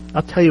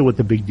 I'll tell you what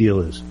the big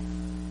deal is.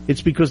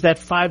 It's because that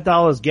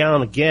 $5 a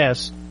gallon of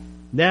gas,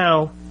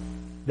 now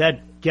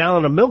that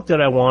gallon of milk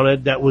that I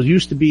wanted that was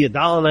used to be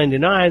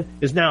 $1.99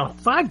 is now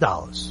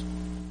 $5.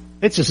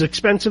 It's as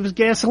expensive as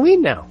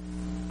gasoline now.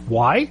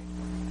 Why?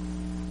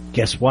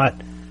 Guess what?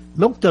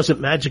 Milk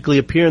doesn't magically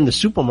appear in the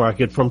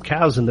supermarket from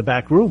cows in the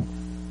back room.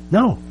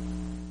 No.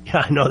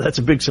 Yeah, I know that's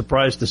a big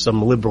surprise to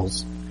some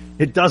liberals.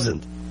 It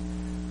doesn't.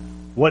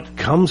 What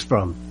comes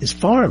from is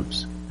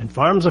farms. And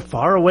farms are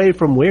far away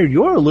from where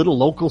your little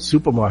local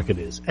supermarket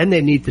is. And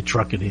they need to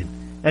truck it in.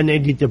 And they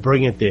need to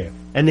bring it there.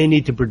 And they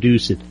need to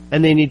produce it.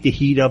 And they need to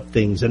heat up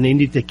things. And they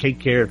need to take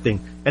care of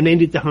things. And they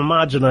need to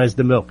homogenize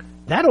the milk.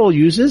 That all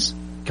uses,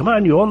 come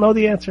on, you all know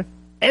the answer,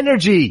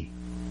 energy.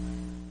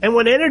 And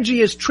when energy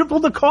is triple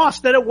the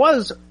cost that it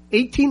was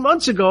 18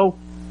 months ago,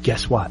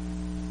 guess what?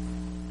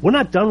 We're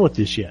not done with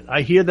this yet.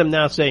 I hear them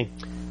now saying,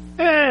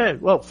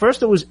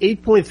 first it was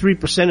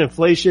 8.3%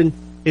 inflation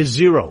is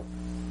zero.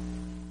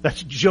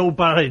 That's Joe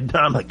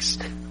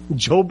Bidenomics.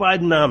 Joe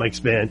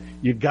Bidenomics, man.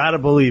 You gotta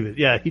believe it.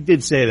 Yeah, he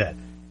did say that.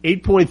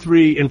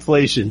 8.3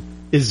 inflation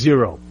is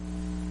zero.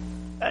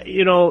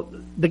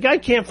 The guy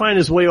can't find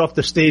his way off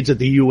the stage at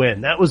the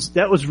UN. That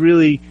was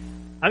really,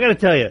 I gotta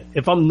tell you,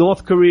 if I'm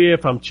North Korea,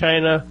 if I'm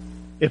China,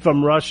 if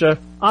I'm Russia,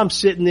 I'm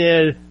sitting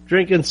there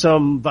drinking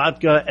some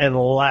vodka and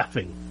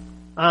laughing.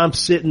 I'm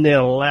sitting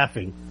there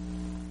laughing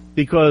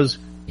because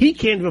he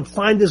can't even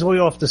find his way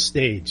off the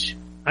stage.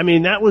 I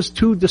mean, that was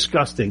too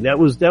disgusting. That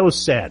was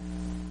sad.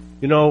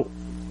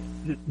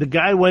 The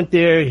guy went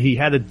there, he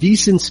had a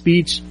decent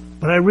speech,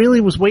 but I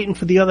really was waiting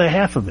for the other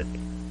half of it.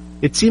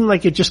 It seemed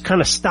like it just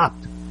kind of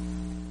stopped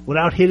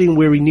without hitting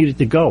where he needed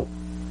to go.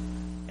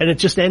 And it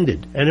just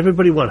ended. And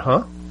everybody went,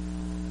 huh?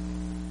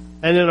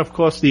 And then, of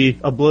course, the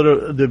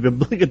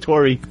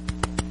obligatory,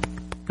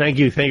 thank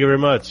you very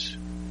much.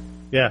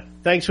 Yeah,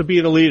 thanks for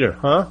being a leader,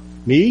 huh?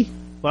 Me?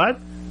 What?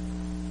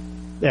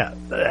 Yeah,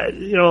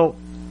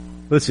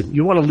 listen,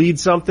 you want to lead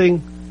something?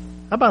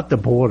 How about the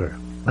border?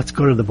 Let's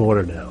go to the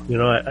border now.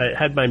 I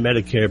had my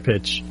Medicare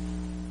pitch.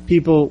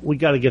 People, we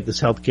got to get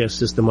this healthcare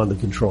system under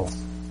control.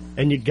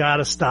 And you got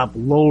to stop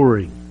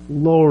lowering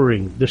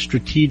the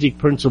strategic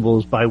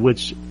principles by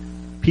which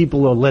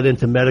people are led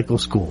into medical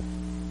school.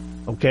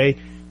 Okay?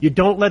 You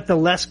don't let the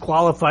less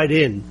qualified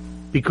in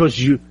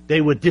because they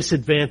were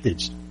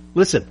disadvantaged.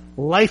 Listen,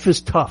 life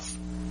is tough.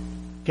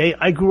 Okay?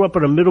 I grew up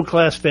in a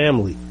middle-class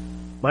family.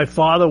 My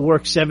father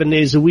worked 7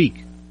 days a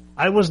week.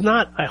 I was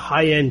not a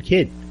high-end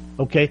kid.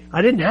 Okay?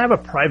 I didn't have a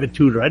private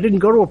tutor. I didn't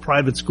go to a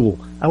private school.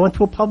 I went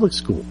to a public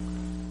school.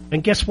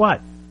 And guess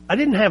what? I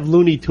didn't have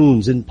Looney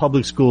Tunes in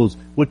public schools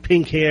with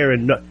pink hair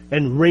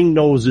and ring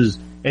noses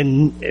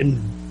and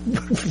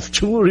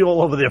jewelry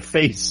all over their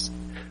face.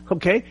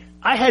 Okay?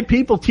 I had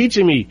people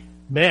teaching me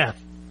math,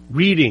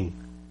 reading,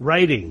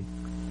 writing.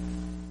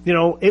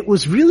 It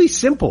was really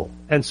simple.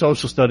 And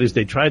social studies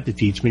they tried to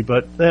teach me,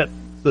 but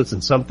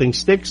listen, some things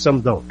stick,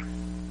 some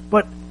don't.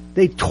 But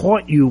they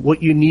taught you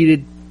what you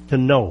needed to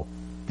know.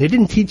 They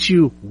didn't teach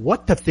you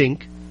what to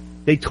think.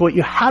 They taught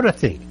you how to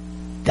think.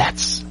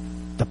 That's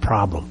the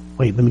problem.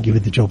 Wait, let me give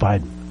it to Joe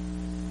Biden.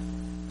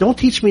 Don't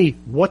teach me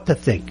what to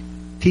think.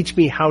 Teach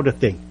me how to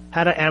think,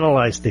 how to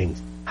analyze things,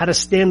 how to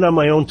stand on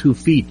my own 2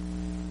 feet,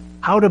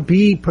 how to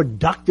be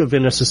productive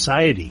in a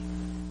society.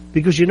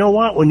 Because you know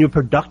what? When you're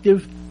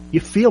productive, you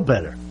feel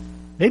better.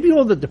 Maybe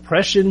all the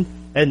depression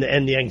and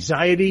the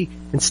anxiety,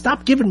 and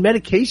stop giving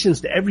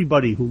medications to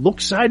everybody who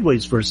looks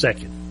sideways for a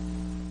second.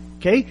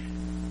 Okay?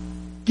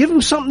 Give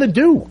them something to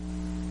do.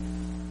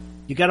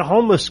 You got a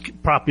homeless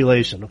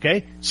population,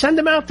 okay? Send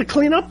them out to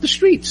clean up the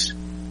streets.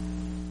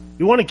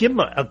 You want to give them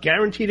a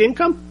guaranteed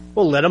income?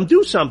 Well, let them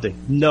do something.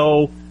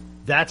 No,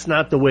 that's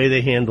not the way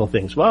they handle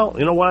things. Well,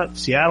 you know what?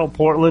 Seattle,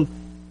 Portland,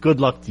 good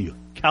luck to you.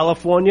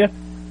 California,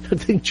 I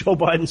think Joe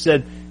Biden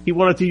said he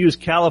wanted to use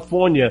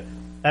California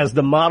as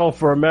the model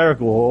for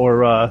America,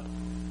 or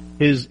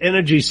his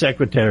energy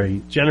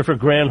secretary, Jennifer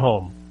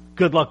Granholm.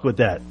 Good luck with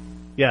that.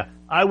 Yeah,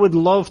 I would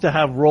love to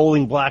have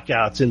rolling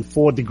blackouts in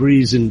 4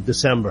 degrees in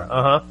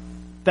December.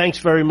 Thanks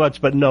very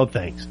much, but no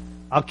thanks.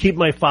 I'll keep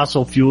my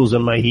fossil fuels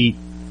and my heat.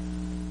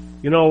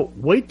 You know,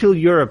 wait till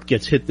Europe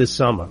gets hit this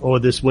summer, or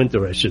this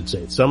winter, I should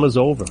say. Summer's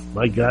over.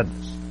 My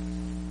goodness.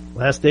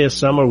 Last day of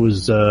summer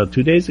was 2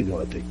 days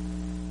ago, I think.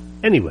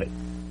 Anyway,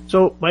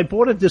 so my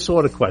border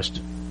disorder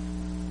question.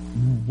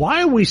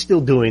 Why are we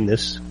still doing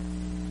this?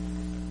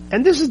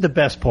 And this is the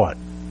best part.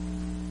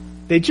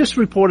 They just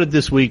reported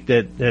this week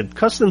that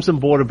Customs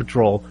and Border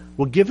Patrol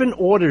were given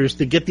orders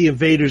to get the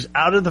invaders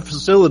out of the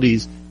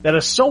facilities that are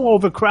so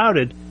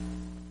overcrowded.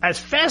 As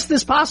fast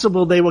as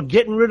possible, they were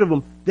getting rid of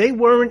them. They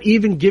weren't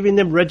even giving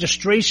them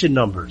registration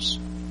numbers.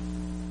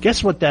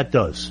 Guess what that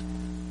does?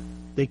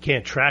 They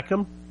can't track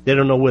them. They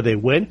don't know where they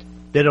went.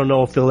 They don't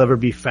know if they'll ever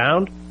be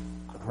found.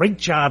 Great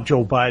job,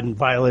 Joe Biden,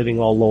 violating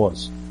all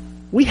laws.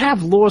 We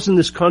have laws in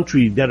this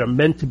country that are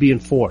meant to be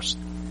enforced.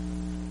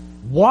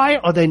 Why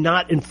are they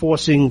not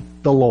enforcing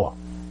the law?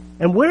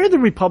 And where are the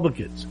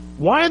Republicans?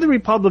 Why are the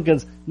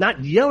Republicans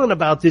not yelling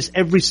about this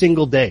every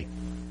single day?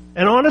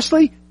 And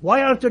honestly,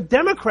 why aren't the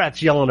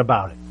Democrats yelling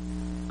about it?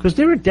 Because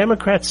there are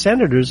Democrat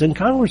senators and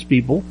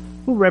congresspeople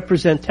who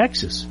represent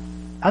Texas.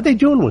 How they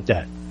doing with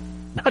that?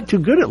 Not too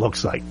good, it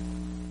looks like.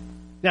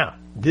 Now,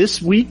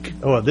 this week,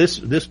 or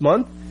this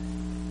month,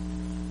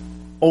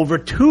 over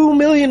 2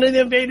 million of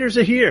the invaders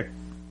are here.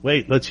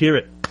 Wait, let's hear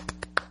it.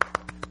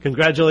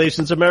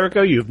 Congratulations,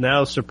 America. You've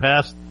now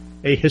surpassed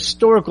a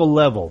historical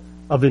level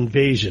of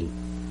invasion.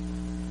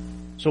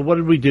 So what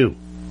did we do?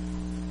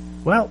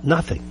 Well,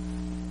 nothing.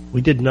 We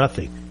did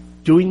nothing.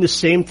 Doing the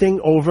same thing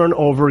over and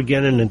over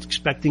again and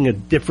expecting a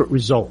different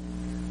result.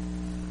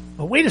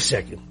 But wait a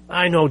second.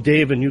 I know,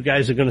 Dave, and you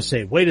guys are going to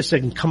say, wait a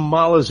second,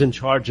 Kamala's in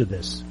charge of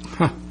this.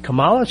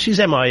 Kamala? She's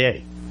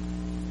MIA.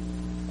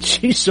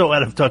 She's so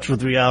out of touch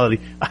with reality.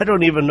 I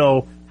don't even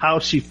know how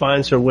she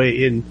finds her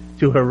way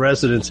into her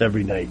residence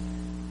every night.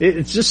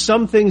 It's just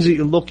some things that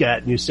you look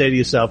at and you say to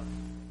yourself,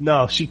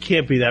 no, she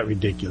can't be that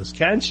ridiculous.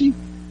 Can she?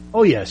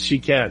 Oh, yes, she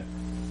can.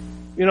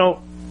 You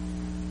know,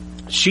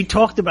 she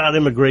talked about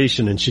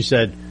immigration and she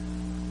said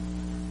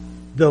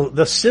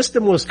the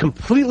system was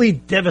completely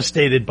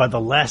devastated by the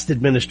last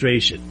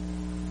administration.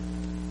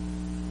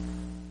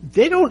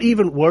 They don't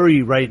even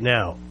worry right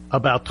now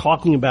about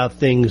talking about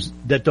things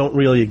that don't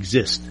really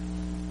exist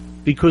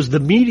because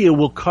the media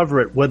will cover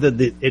it whether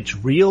it's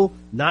real,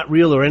 not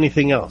real, or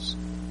anything else.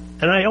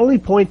 And I only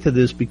point to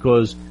this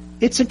because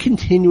it's a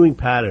continuing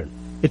pattern.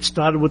 It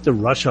started with the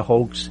Russia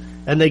hoax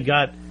and they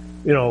got,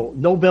 you know,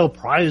 Nobel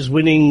Prize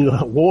winning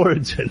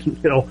awards and,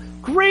 you know,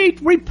 great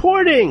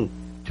reporting.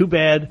 Too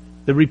bad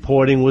the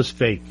reporting was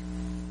fake.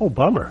 Oh,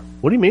 bummer.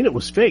 What do you mean it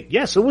was fake?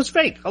 Yes, it was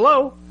fake.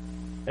 Hello?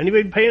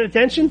 Anybody paying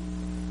attention?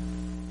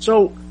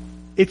 So,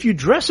 if you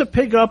dress a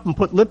pig up and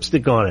put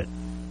lipstick on it,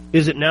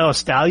 is it now a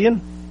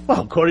stallion?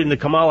 Well, according to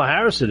Kamala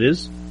Harris, it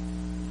is.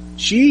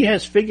 She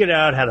has figured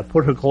out how to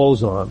put her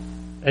clothes on,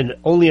 and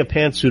only a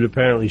pantsuit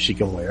apparently she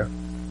can wear.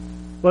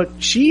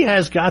 But she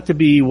has got to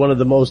be one of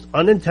the most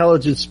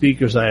unintelligent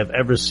speakers I have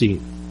ever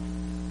seen.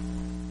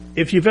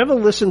 If you've ever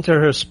listened to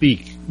her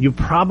speak, you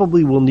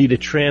probably will need a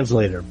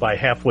translator by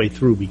halfway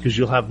through because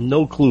you'll have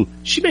no clue.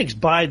 She makes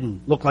Biden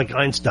look like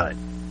Einstein.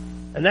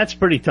 And that's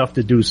pretty tough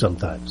to do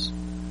sometimes.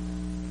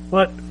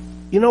 But,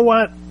 you know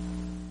what?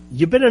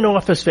 You've been in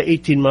office for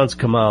 18 months,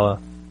 Kamala.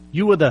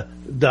 You were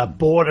the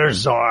border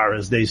czar,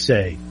 as they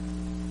say.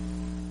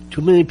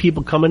 2 million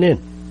people coming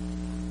in.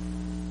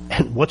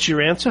 And what's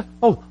your answer?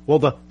 Oh,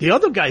 well, the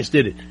other guys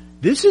did it.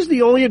 This is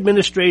the only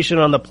administration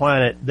on the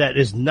planet that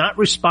is not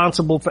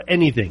responsible for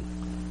anything,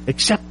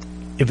 except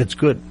if it's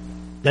good.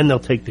 Then they'll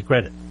take the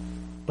credit.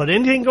 But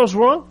anything goes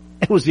wrong,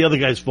 it was the other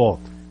guy's fault.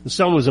 The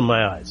sun was in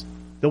my eyes.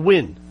 The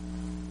wind.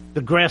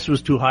 The grass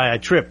was too high, I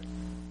tripped.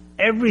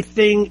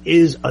 Everything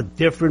is a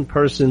different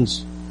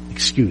person's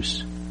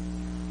excuse.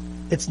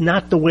 It's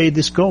not the way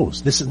this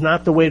goes. This is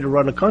not the way to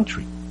run a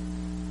country.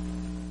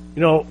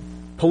 You know,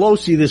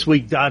 Pelosi this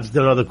week dodged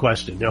another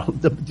question. You know,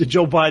 the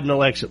Joe Biden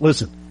election.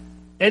 Listen,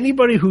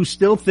 anybody who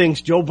still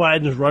thinks Joe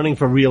Biden is running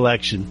for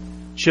re-election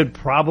should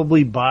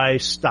probably buy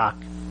stock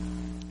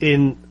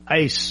in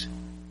ice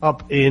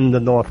up in the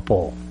North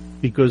Pole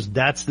because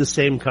that's the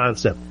same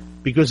concept.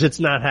 Because it's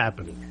not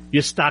happening.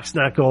 your stock's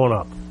not going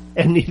up.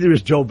 And neither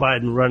is Joe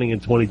Biden running in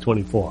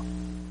 2024.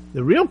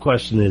 The real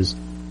question is,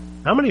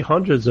 how many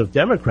hundreds of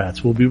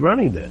Democrats will be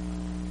running there?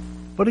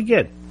 But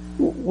again,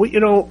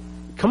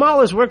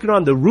 Kamala's working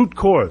on the root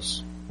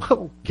cause.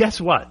 Well,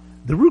 guess what?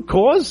 The root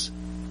cause?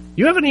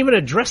 You haven't even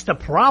addressed the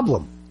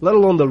problem, let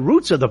alone the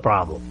roots of the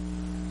problem.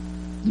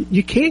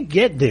 You can't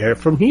get there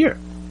from here.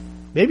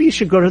 Maybe you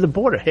should go to the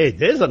border. Hey,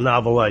 there's a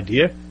novel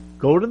idea.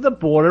 Go to the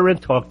border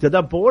and talk to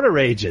the border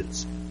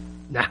agents.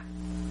 Nah.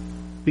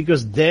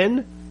 Because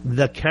then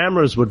the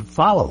cameras would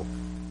follow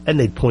and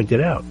they'd point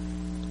it out.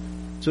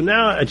 So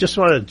now I just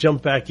want to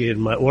jump back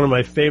in. One of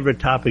my favorite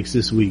topics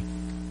this week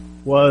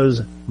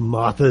was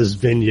Martha's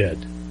Vineyard.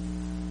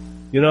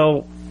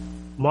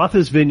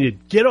 Martha's Vineyard,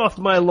 get off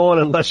my lawn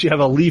unless you have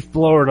a leaf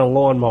blower and a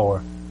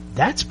lawnmower.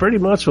 That's pretty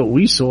much what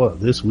we saw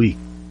this week.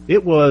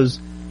 It was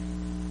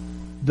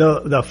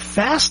the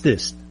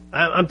fastest.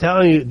 I'm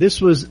telling you,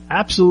 this was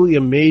absolutely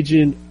a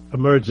major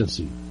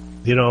emergency.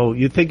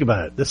 You think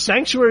about it. The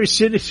sanctuary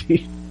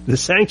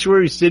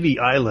city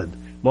island,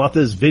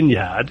 Martha's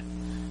Vineyard,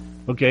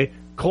 okay,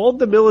 called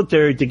the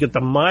military to get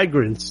the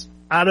migrants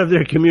out of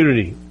their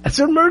community. That's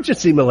an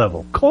emergency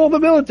level. Call the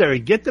military.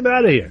 Get them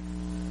out of here.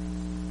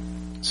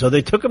 So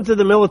they took them to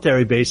the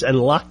military base and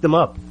locked them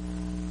up.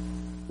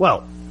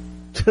 Well,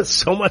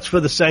 so much for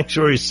the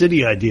sanctuary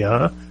city idea,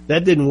 huh?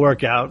 That didn't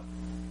work out.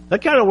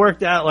 That kind of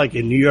worked out like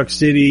in New York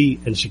City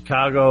and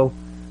Chicago,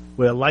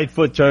 where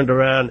Lightfoot turned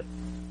around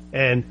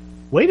and,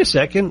 wait a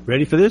second,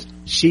 ready for this?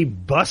 She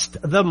bussed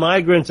the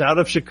migrants out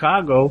of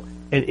Chicago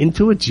and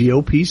into a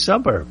GOP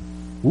suburb.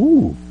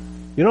 Ooh.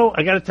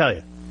 I got to tell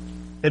you,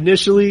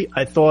 initially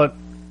I thought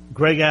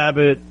Greg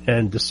Abbott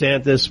and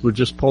DeSantis were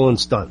just pulling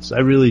stunts. I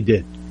really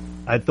did.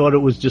 I thought it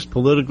was just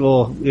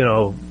political,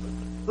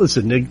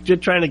 listen, they're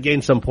trying to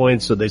gain some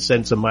points, so they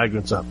send some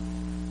migrants up.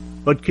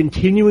 But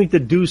continuing to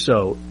do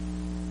so,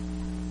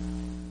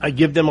 I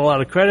give them a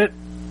lot of credit.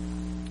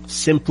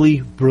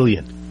 Simply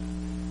brilliant.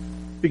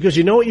 Because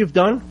you know what you've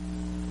done?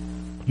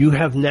 You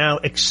have now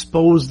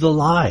exposed the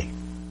lie.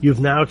 You've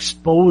now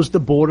exposed the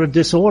border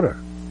disorder.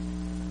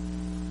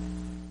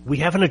 We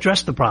haven't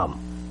addressed the problem.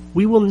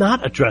 We will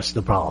not address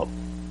the problem.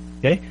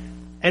 Okay?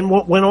 And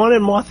what went on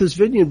in Martha's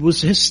Vineyard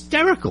was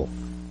hysterical.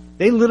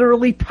 They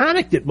literally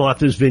panicked at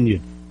Martha's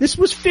Vineyard. This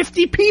was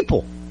 50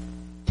 people.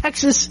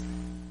 Texas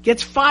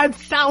gets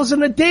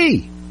 5,000 a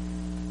day.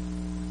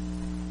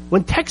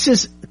 When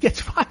Texas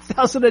gets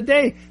 5,000 a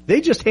day,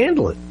 they just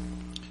handle it.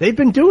 They've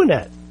been doing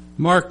that.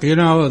 Mark,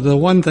 the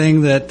one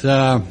thing that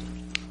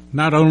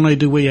not only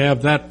do we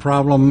have that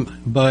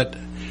problem, but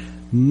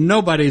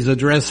nobody's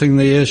addressing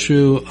the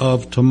issue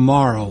of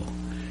tomorrow.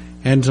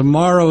 And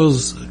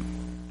tomorrow's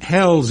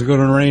hell's going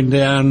to rain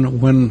down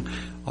when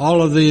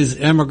all of these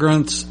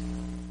immigrants,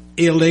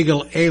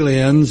 illegal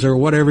aliens, or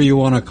whatever you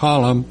want to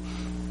call them,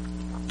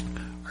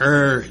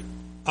 are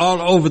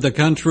all over the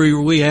country.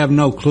 We have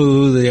no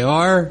clue who they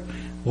are,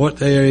 what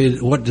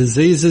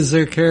diseases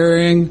they're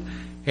carrying,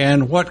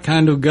 and what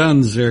kind of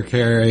guns they're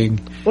carrying.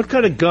 What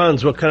kind of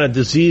guns, what kind of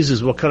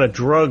diseases, what kind of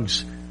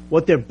drugs,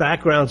 what their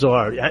backgrounds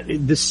are.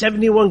 The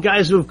 71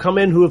 guys who have come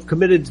in who have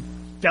committed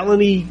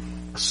felony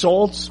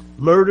assaults,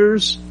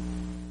 murders,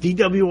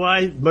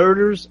 DWI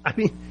murders. I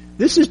mean,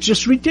 this is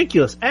just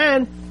ridiculous.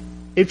 And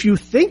if you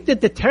think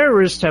that the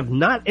terrorists have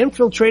not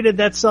infiltrated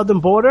that southern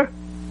border,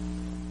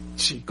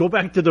 go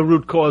back to the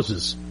root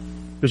causes,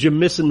 because you're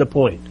missing the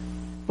point.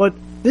 But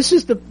this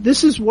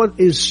is what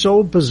is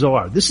so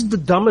bizarre. This is the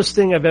dumbest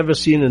thing I've ever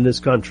seen in this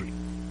country.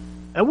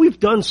 And we've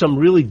done some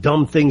really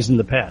dumb things in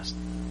the past.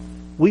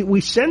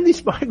 We send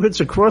these migrants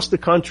across the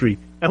country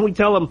and we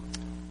tell them,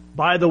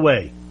 by the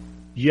way,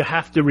 you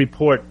have to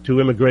report to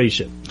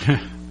immigration.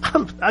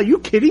 Are you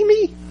kidding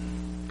me?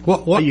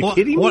 Are you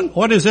kidding me?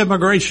 What is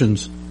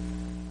immigrations?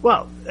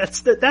 Well,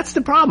 that's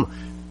the problem.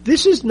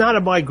 This is not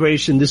a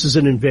migration. This is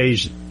an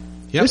invasion.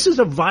 Yep. This is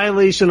a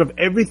violation of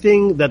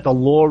everything that the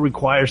law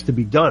requires to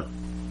be done.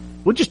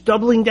 We're just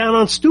doubling down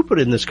on stupid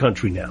in this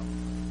country now.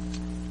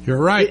 You're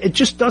right. It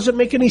just doesn't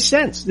make any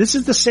sense. This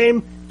is the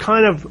same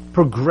kind of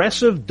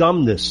progressive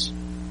dumbness.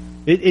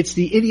 It's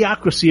the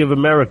idiocracy of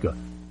America.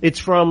 It's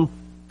from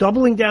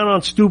doubling down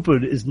on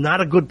stupid is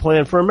not a good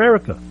plan for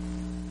America.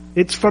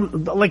 It's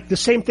from like the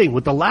same thing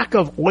with the lack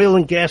of oil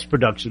and gas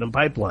production and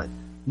pipeline.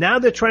 Now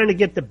they're trying to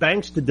get the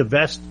banks to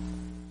divest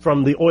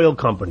from the oil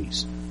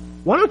companies.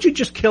 Why don't you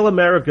just kill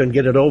America and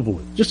get it over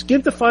with? Just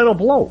give the final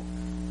blow.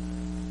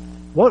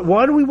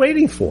 What are we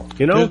waiting for?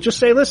 Just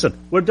say, listen,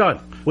 we're done.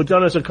 We're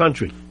done as a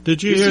country.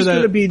 Did you hear that? This is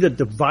going to be the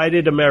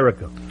divided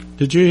America.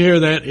 Did you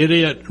hear that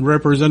idiot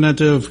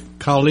Representative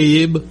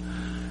Tlaib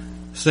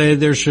say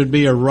there should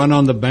be a run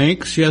on the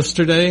banks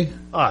yesterday?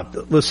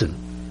 Listen,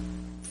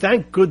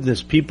 thank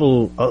goodness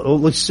people,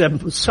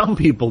 some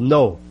people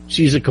know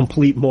she's a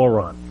complete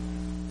moron.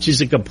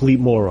 She's a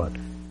complete moron.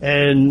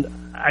 And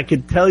I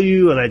could tell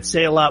you, and I'd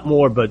say a lot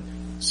more, but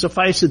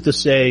suffice it to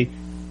say,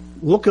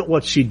 look at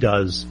what she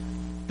does.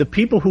 The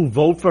people who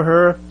vote for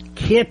her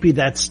can't be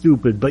that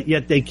stupid, but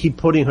yet they keep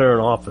putting her in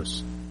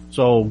office.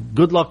 So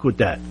good luck with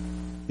that.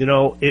 You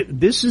know,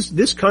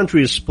 this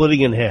country is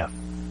splitting in half.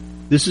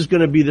 This is going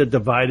to be the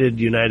divided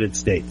United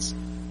States.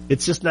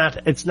 It's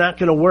not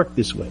going to work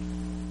this way,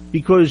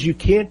 because you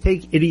can't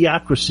take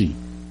idiocracy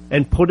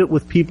and put it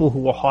with people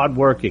who are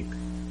hardworking.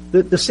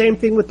 The same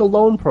thing with the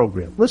loan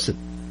program. Listen,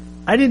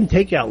 I didn't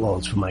take out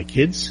loans for my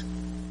kids.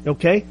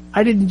 Okay?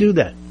 I didn't do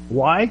that.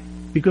 Why?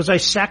 Because I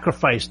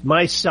sacrificed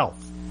myself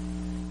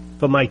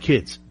for my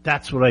kids.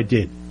 That's what I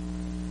did.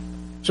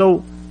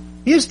 So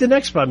here's the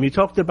next problem. You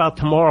talked about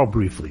tomorrow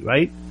briefly,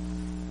 right?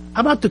 How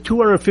about the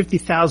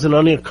 250,000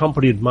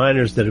 unaccompanied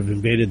minors that have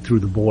invaded through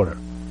the border?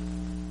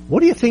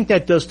 What do you think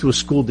that does to a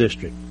school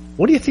district?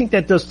 What do you think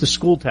that does to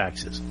school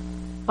taxes?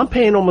 I'm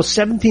paying almost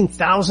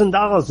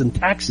 $17,000 in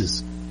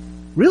taxes,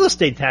 real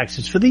estate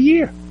taxes for the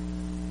year.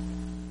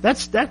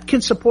 That can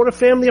support a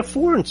family of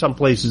 4 in some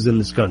places in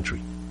this country,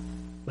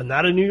 but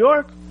not in New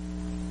York.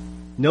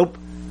 Nope.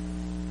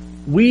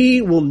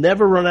 We will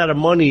never run out of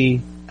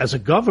money as a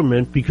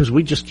government because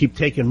we just keep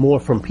taking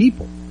more from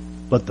people.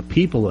 But the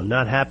people are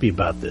not happy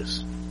about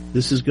this.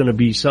 This is going to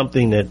be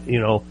something that,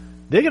 you know,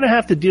 they're going to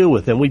have to deal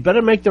with, and we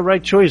better make the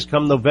right choice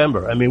come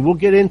November. I mean, we'll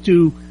get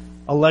into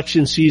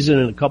election season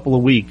in a couple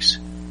of weeks.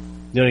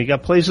 You know, you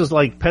got places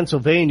like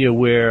Pennsylvania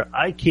where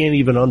I can't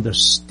even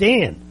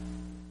understand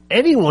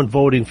anyone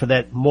voting for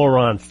that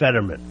moron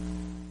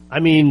Fetterman. I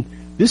mean,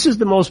 this is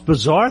the most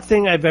bizarre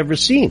thing I've ever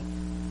seen.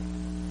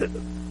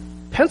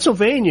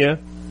 Pennsylvania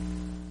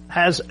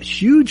has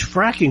huge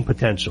fracking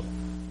potential,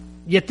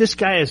 yet this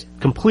guy is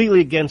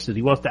completely against it.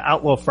 He wants to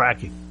outlaw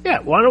fracking. Yeah,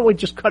 why don't we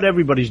just cut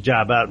everybody's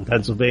job out in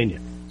Pennsylvania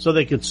so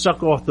they could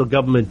suck off the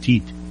government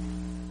teat?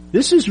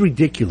 This is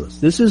ridiculous.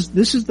 This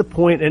is the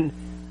point. And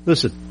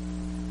listen,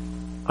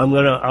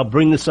 I'll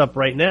bring this up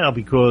right now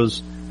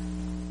because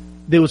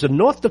there was a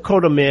North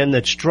Dakota man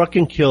that struck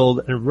and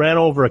killed and ran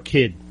over a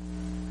kid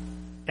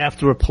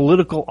after a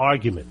political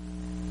argument.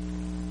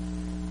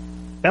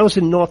 That was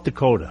in North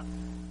Dakota.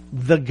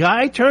 The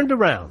guy turned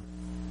around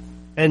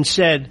and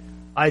said,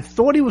 I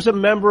thought he was a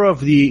member of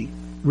the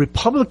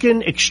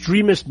Republican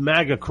extremist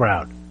MAGA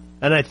crowd,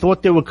 and I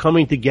thought they were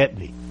coming to get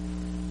me.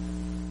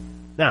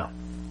 Now,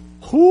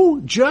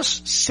 who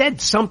just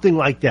said something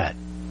like that?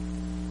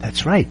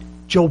 That's right,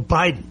 Joe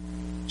Biden.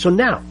 So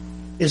now,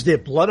 is there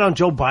blood on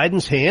Joe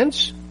Biden's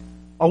hands?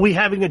 Are we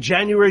having a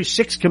January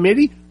 6th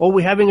committee? Or are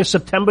we having a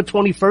September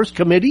 21st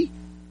committee?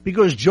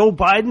 Because Joe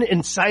Biden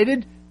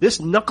incited this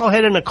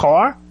knucklehead in a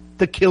car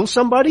to kill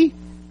somebody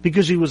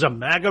because he was a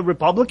MAGA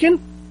Republican?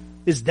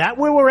 Is that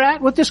where we're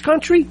at with this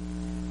country?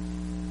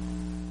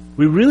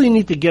 We really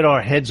need to get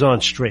our heads on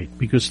straight,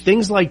 because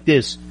things like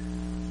this,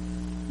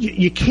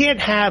 you can't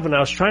have, and I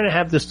was trying to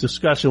have this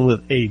discussion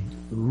with a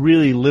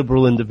really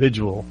liberal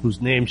individual whose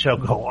name shall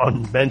go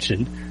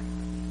unmentioned.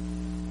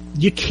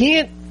 You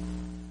can't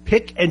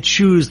pick and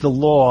choose the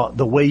law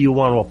the way you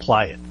want to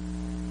apply it.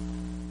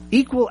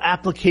 Equal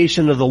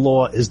application of the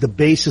law is the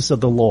basis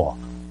of the law.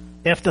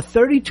 After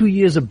 32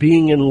 years of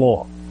being in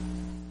law,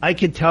 I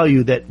can tell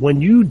you that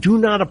when you do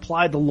not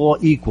apply the law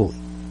equally,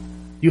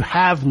 you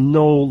have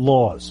no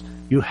laws,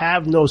 you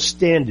have no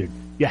standard,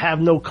 you have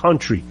no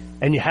country,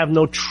 and you have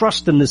no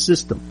trust in the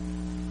system.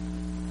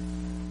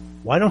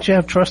 Why don't you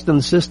have trust in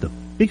the system?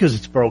 Because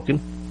it's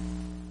broken.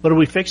 But are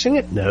we fixing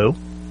it? No.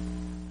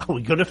 Are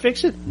we going to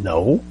fix it?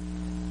 No.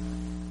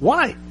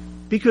 Why?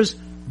 Because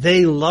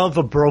they love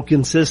a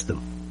broken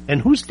system. And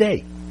who's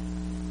they?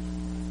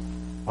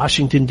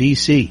 Washington,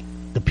 D.C.,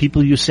 the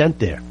people you sent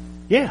there.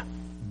 Yeah,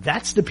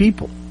 that's the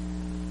people.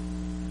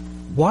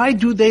 Why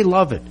do they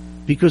love it?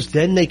 Because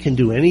then they can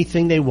do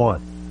anything they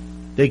want.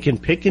 They can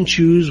pick and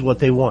choose what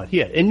they want.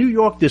 Yeah, in New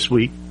York this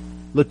week,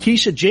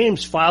 Letitia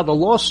James filed a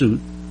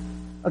lawsuit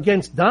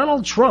against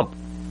Donald Trump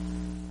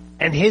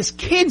and his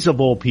kids,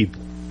 of all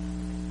people.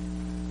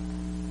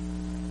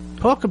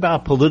 Talk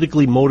about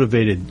politically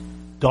motivated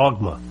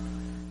dogma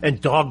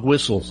and dog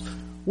whistles.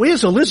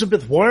 Where's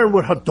Elizabeth Warren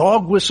with her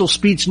dog whistle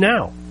speech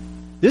now?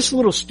 This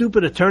little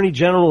stupid attorney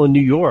general in New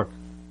York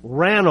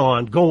ran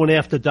on going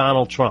after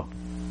Donald Trump.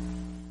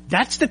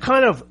 That's the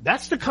kind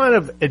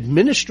of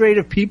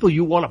administrative people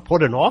you want to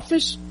put in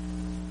office?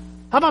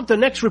 How about the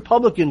next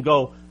Republican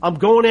go, I'm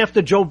going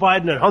after Joe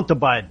Biden and Hunter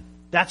Biden.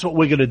 That's what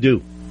we're going to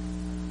do.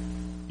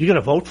 You're going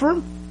to vote for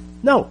him?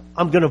 No,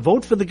 I'm going to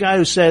vote for the guy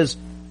who says,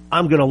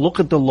 I'm going to look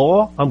at the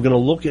law, I'm going to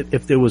look at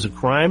if there was a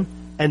crime,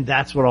 and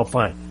that's what I'll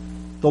find.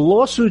 The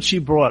lawsuit she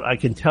brought, I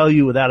can tell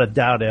you without a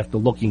doubt after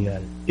looking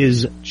at it,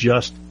 is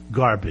just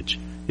garbage.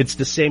 It's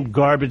the same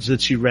garbage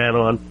that she ran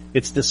on.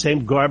 It's the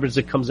same garbage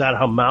that comes out of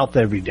her mouth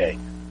every day.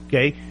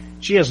 Okay?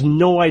 She has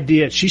no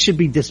idea. She should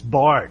be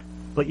disbarred.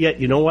 But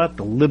yet, you know what?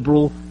 The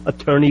liberal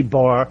attorney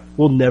bar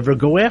will never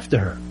go after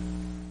her.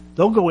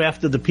 They'll go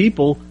after the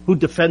people who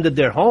defended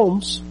their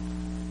homes.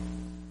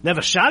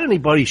 Never shot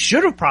anybody.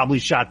 Should have probably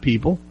shot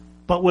people.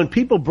 But when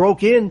people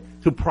broke in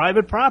to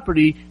private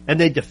property and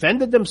they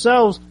defended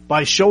themselves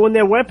by showing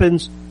their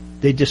weapons,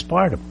 they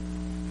disbarred him.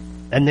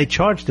 And they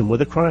charged him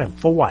with a crime.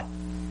 For what?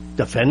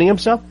 Defending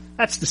himself?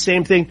 That's the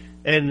same thing.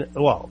 And,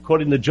 well,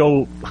 according to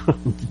Jill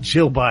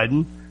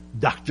Biden,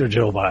 Dr.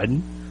 Joe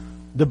Biden,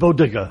 the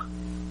bodega,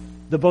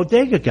 the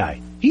bodega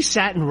guy. He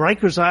sat in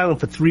Rikers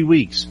Island for 3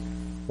 weeks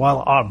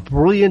while our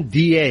brilliant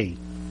DA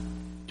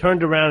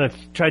turned around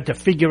and tried to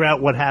figure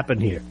out what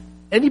happened here.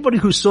 Anybody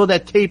who saw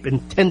that tape in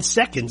 10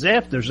 seconds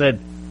after said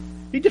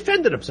he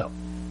defended himself.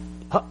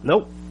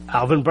 Nope.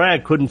 Alvin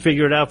Bragg couldn't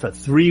figure it out for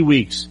 3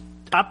 weeks.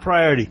 Top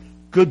priority.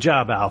 Good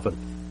job, Alvin.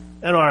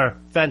 And our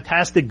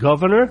fantastic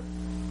governor,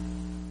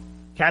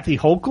 Kathy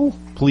Hochul,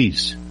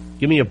 please,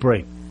 give me a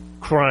break.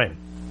 Crime.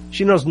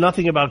 She knows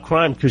nothing about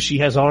crime because she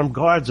has armed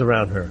guards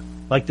around her,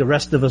 like the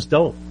rest of us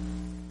don't.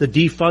 The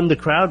defund the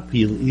crowd,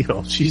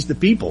 she's the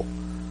people.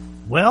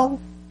 Well,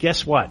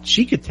 guess what?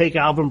 She could take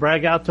Alvin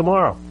Bragg out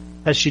tomorrow.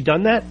 Has she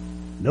done that?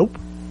 Nope.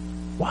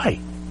 Why?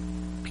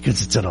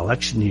 Because it's an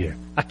election year.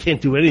 I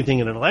can't do anything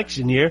in an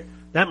election year.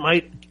 That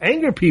might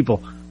anger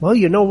people. Well,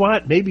 you know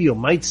what? Maybe you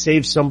might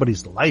save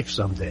somebody's life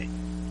someday.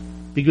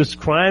 Because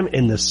crime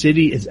in the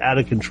city is out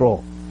of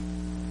control.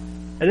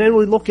 And then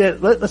we look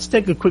at, let's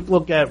take a quick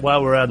look at,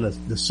 while we're on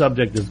the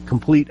subject of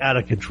complete out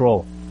of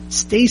control,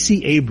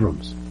 Stacey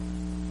Abrams,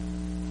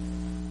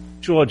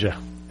 Georgia.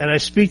 And I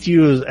speak to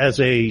you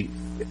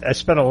I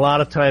spent a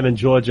lot of time in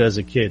Georgia as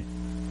a kid.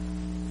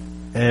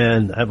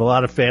 And I have a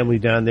lot of family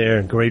down there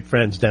and great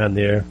friends down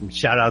there.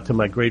 Shout out to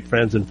my great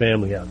friends and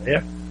family out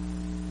there.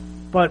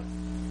 But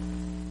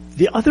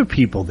the other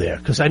people there,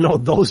 because I know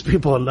those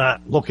people are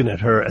not looking at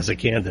her as a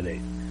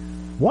candidate.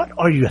 What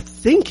are you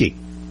thinking?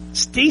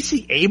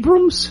 Stacey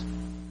Abrams?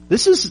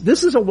 This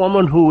is a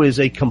woman who is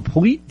a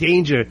complete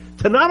danger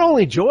to not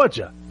only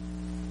Georgia,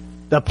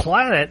 the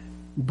planet,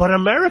 but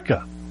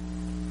America.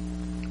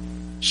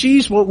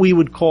 She's what we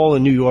would call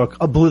in New York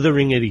a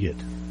blithering idiot.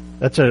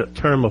 That's a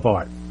term of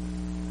art.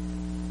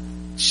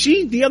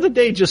 She, the other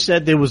day, just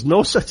said there was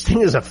no such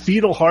thing as a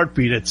fetal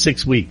heartbeat at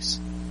 6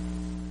 weeks.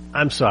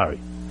 I'm sorry.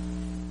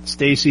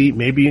 Stacey,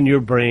 maybe in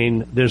your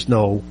brain there's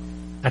no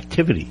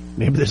activity.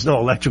 Maybe there's no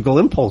electrical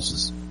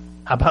impulses.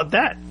 How about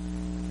that?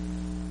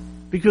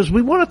 Because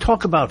we want to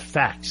talk about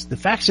facts. The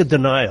facts of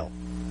denial.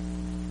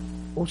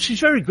 Well, she's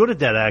very good at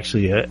that,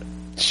 actually.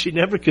 She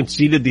never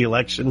conceded the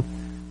election.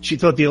 She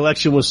thought the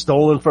election was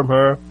stolen from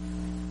her.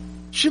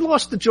 She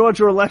lost the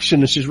Georgia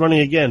election and she's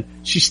running again.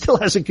 She still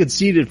hasn't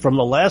conceded from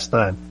the last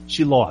time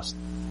she lost.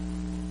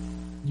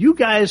 You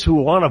guys who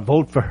want to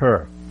vote for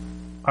her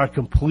are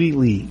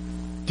completely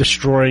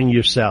destroying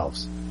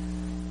yourselves.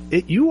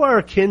 You are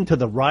akin to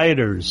the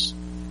rioters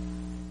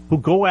who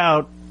go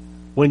out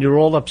when you're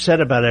all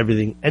upset about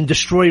everything and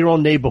destroy your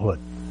own neighborhood.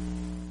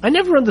 I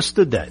never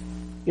understood that.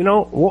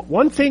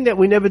 One thing that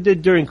we never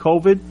did during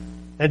COVID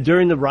and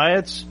during the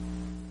riots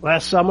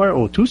last summer,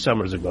 or 2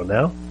 summers ago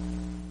now,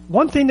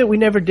 one thing that we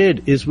never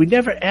did is we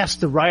never asked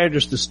the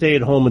rioters to stay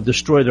at home and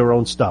destroy their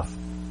own stuff.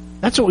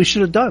 That's what we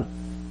should have done.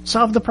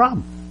 Solve the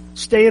problem.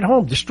 Stay at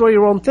home. Destroy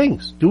your own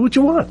things. Do what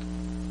you want.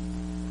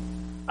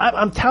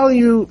 I'm telling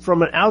you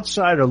from an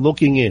outsider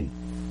looking in.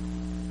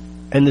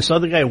 And this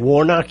other guy,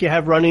 Warnock, you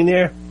have running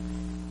there,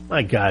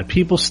 my God,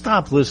 people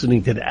stop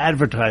listening to the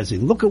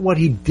advertising. Look at what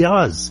he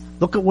does.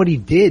 Look at what he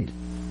did.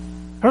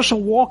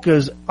 Herschel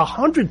Walker's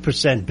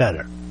 100%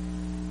 better.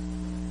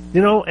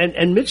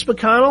 And Mitch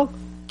McConnell,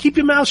 keep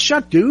your mouth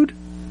shut, dude.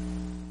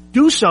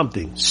 Do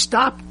something.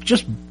 Stop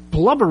just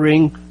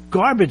blubbering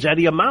garbage out of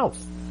your mouth.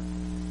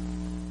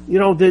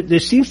 There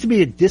seems to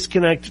be a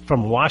disconnect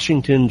from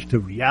Washington to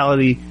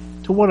reality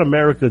to what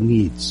America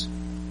needs.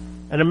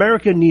 And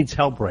America needs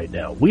help right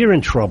now. We are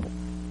in trouble.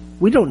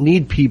 We don't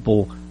need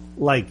people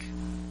like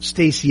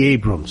Stacey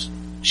Abrams.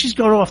 She's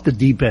gone off the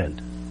deep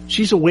end.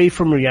 She's away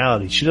from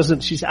reality.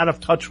 She's out of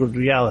touch with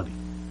reality.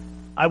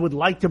 I would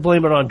like to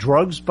blame it on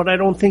drugs, but I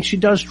don't think she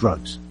does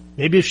drugs.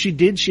 Maybe if she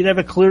did, she'd have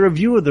a clearer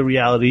view of the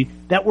reality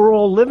that we're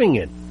all living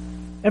in.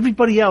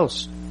 Everybody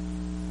else,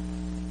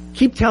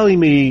 keep telling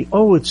me,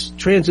 oh, it's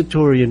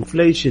transitory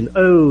inflation.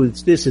 Oh,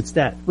 it's this, it's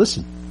that.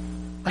 Listen,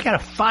 I got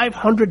a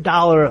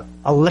 $500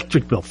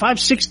 electric bill.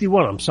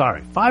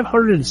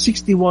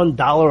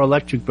 $561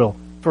 electric bill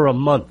for a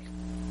month.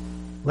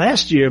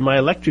 Last year, my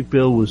electric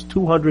bill was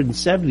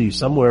 $270,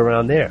 somewhere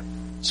around there.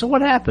 So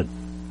what happened?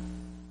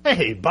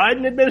 Hey,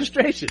 Biden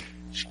administration,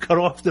 cut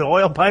off the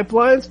oil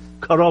pipelines,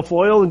 cut off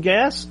oil and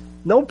gas.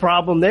 No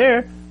problem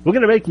there. We're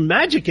going to make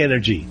magic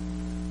energy.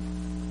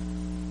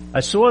 I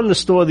saw in the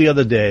store the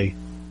other day,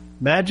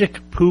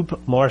 magic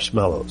poop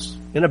marshmallows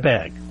in a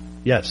bag.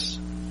 Yes.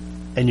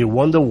 And you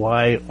wonder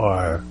why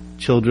our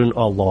children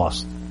are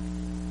lost.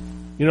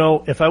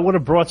 If I would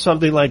have brought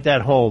something like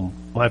that home,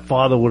 my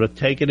father would have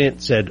taken it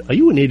and said, "Are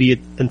you an idiot?"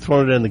 and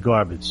thrown it in the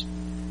garbage.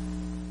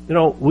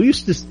 We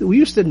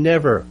used to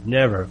never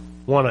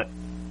want to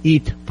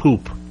eat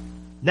poop.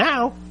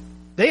 Now,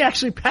 they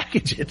actually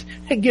package it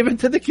and give it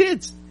to the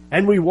kids.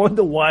 And we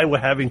wonder why we're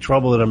having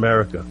trouble in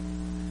America.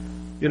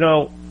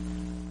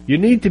 You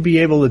need to be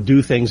able to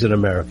do things in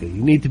America.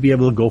 You need to be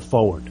able to go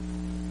forward.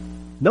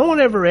 No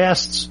one ever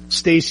asks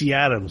Stacey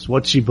Abrams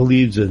what she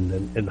believes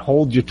in and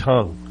hold your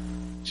tongue,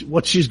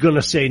 what she's going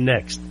to say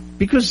next.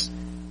 Because,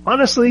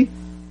 honestly,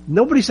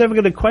 nobody's ever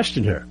going to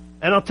question her.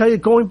 And I'll tell you,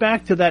 going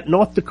back to that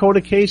North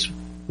Dakota case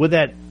where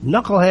that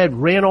knucklehead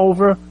ran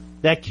over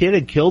that kid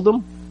and killed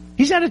him,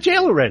 He's out of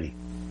jail already.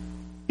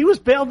 He was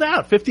bailed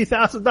out,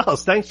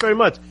 $50,000. Thanks very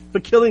much for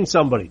killing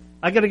somebody.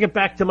 I got to get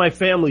back to my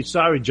family.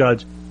 Sorry,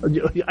 Judge.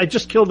 I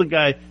just killed a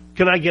guy.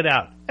 Can I get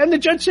out? And the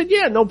judge said,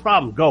 yeah, no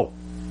problem. Go.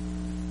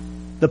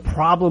 The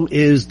problem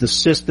is the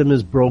system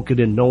is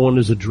broken and no one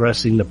is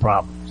addressing the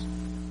problems.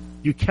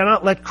 You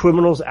cannot let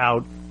criminals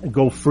out and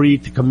go free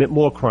to commit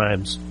more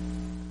crimes.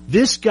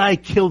 This guy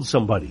killed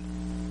somebody.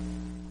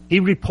 He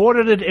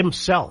reported it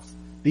himself.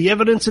 The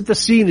evidence at the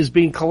scene is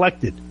being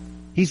collected.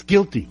 He's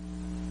guilty.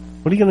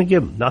 What are you going to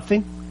give him?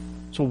 Nothing?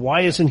 So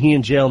why isn't he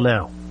in jail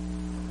now?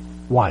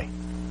 Why?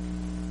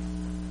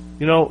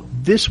 You know,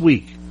 this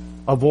week,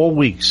 of all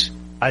weeks,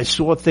 I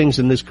saw things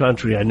in this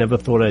country I never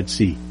thought I'd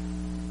see.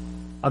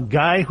 A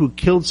guy who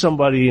killed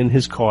somebody in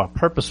his car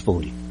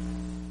purposefully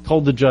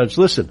told the judge,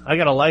 listen, I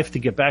got a life to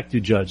get back to,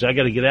 Judge. I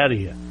got to get out of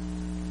here.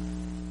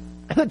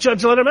 And the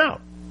judge let him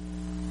out.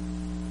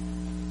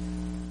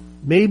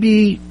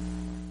 Maybe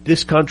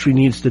this country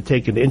needs to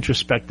take an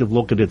introspective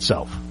look at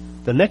itself.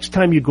 The next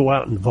time you go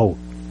out and vote,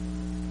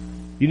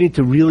 you need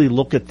to really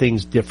look at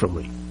things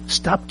differently.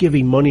 Stop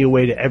giving money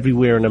away to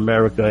everywhere in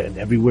America and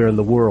everywhere in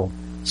the world.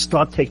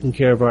 Start taking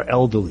care of our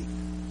elderly.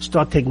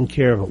 Start taking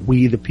care of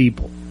we the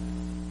people.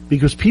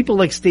 Because people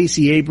like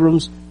Stacey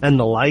Abrams and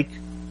the like,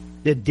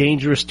 they're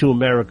dangerous to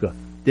America.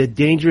 They're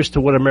dangerous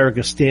to what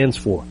America stands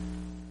for.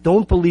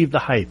 Don't believe the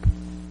hype.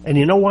 And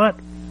you know what?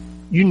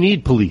 You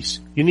need police.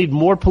 You need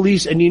more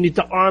police, and you need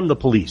to arm the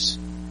police.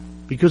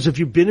 Because if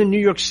you've been in New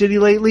York City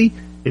lately,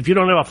 if you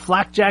don't have a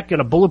flak jacket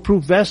and a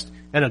bulletproof vest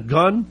and a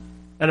gun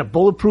and a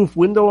bulletproof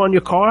window on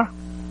your car,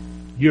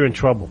 you're in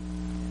trouble.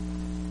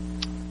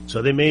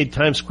 So they made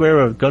Times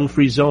Square a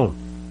gun-free zone.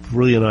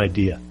 Brilliant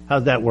idea.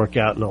 How'd that work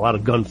out in a lot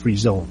of gun-free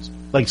zones?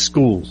 Like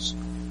schools.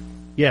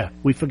 Yeah,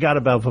 we forgot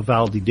about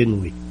Vivaldi,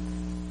 didn't we?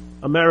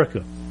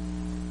 America.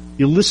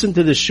 You listen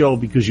to this show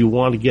because you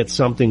want to get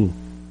something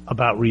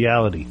about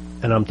reality.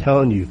 And I'm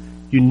telling you,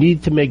 you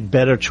need to make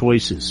better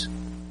choices.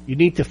 You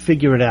need to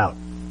figure it out.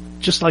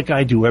 Just like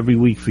I do every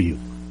week for you.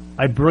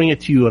 I bring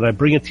it to you, and I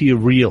bring it to you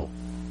real.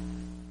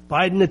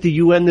 Biden at the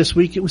UN this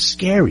week, it was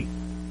scary.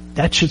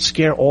 That should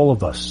scare all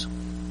of us.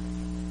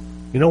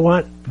 You know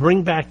what?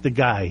 Bring back the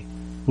guy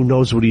who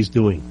knows what he's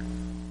doing.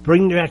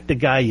 Bring back the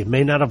guy, you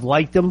may not have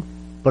liked him,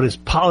 but his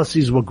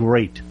policies were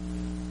great.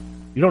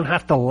 You don't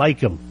have to like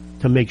him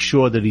to make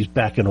sure that he's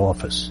back in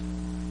office.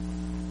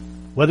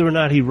 Whether or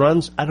not he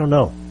runs, I don't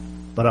know.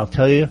 But I'll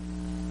tell you,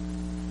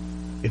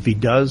 if he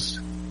does,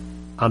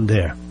 I'm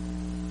there.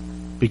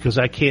 Because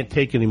I can't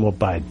take any more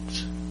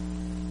Bidens.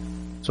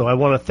 So I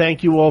want to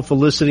thank you all for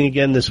listening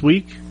again this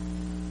week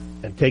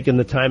and taking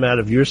the time out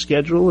of your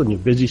schedule and your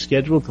busy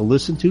schedule to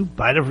listen to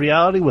Bite of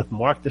Reality with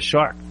Mark the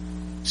Shark.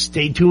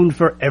 Stay tuned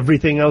for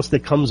everything else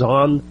that comes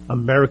on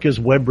America's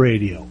Web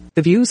Radio.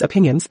 The views,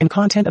 opinions, and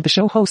content of the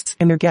show hosts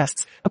and their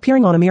guests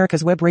appearing on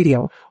America's Web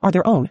Radio are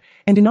their own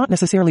and do not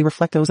necessarily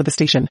reflect those of the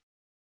station.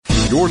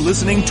 You're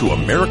listening to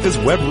America's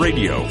Web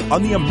Radio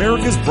on the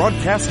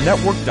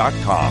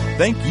AmericasBroadcastNetwork.com.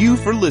 Thank you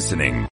for listening.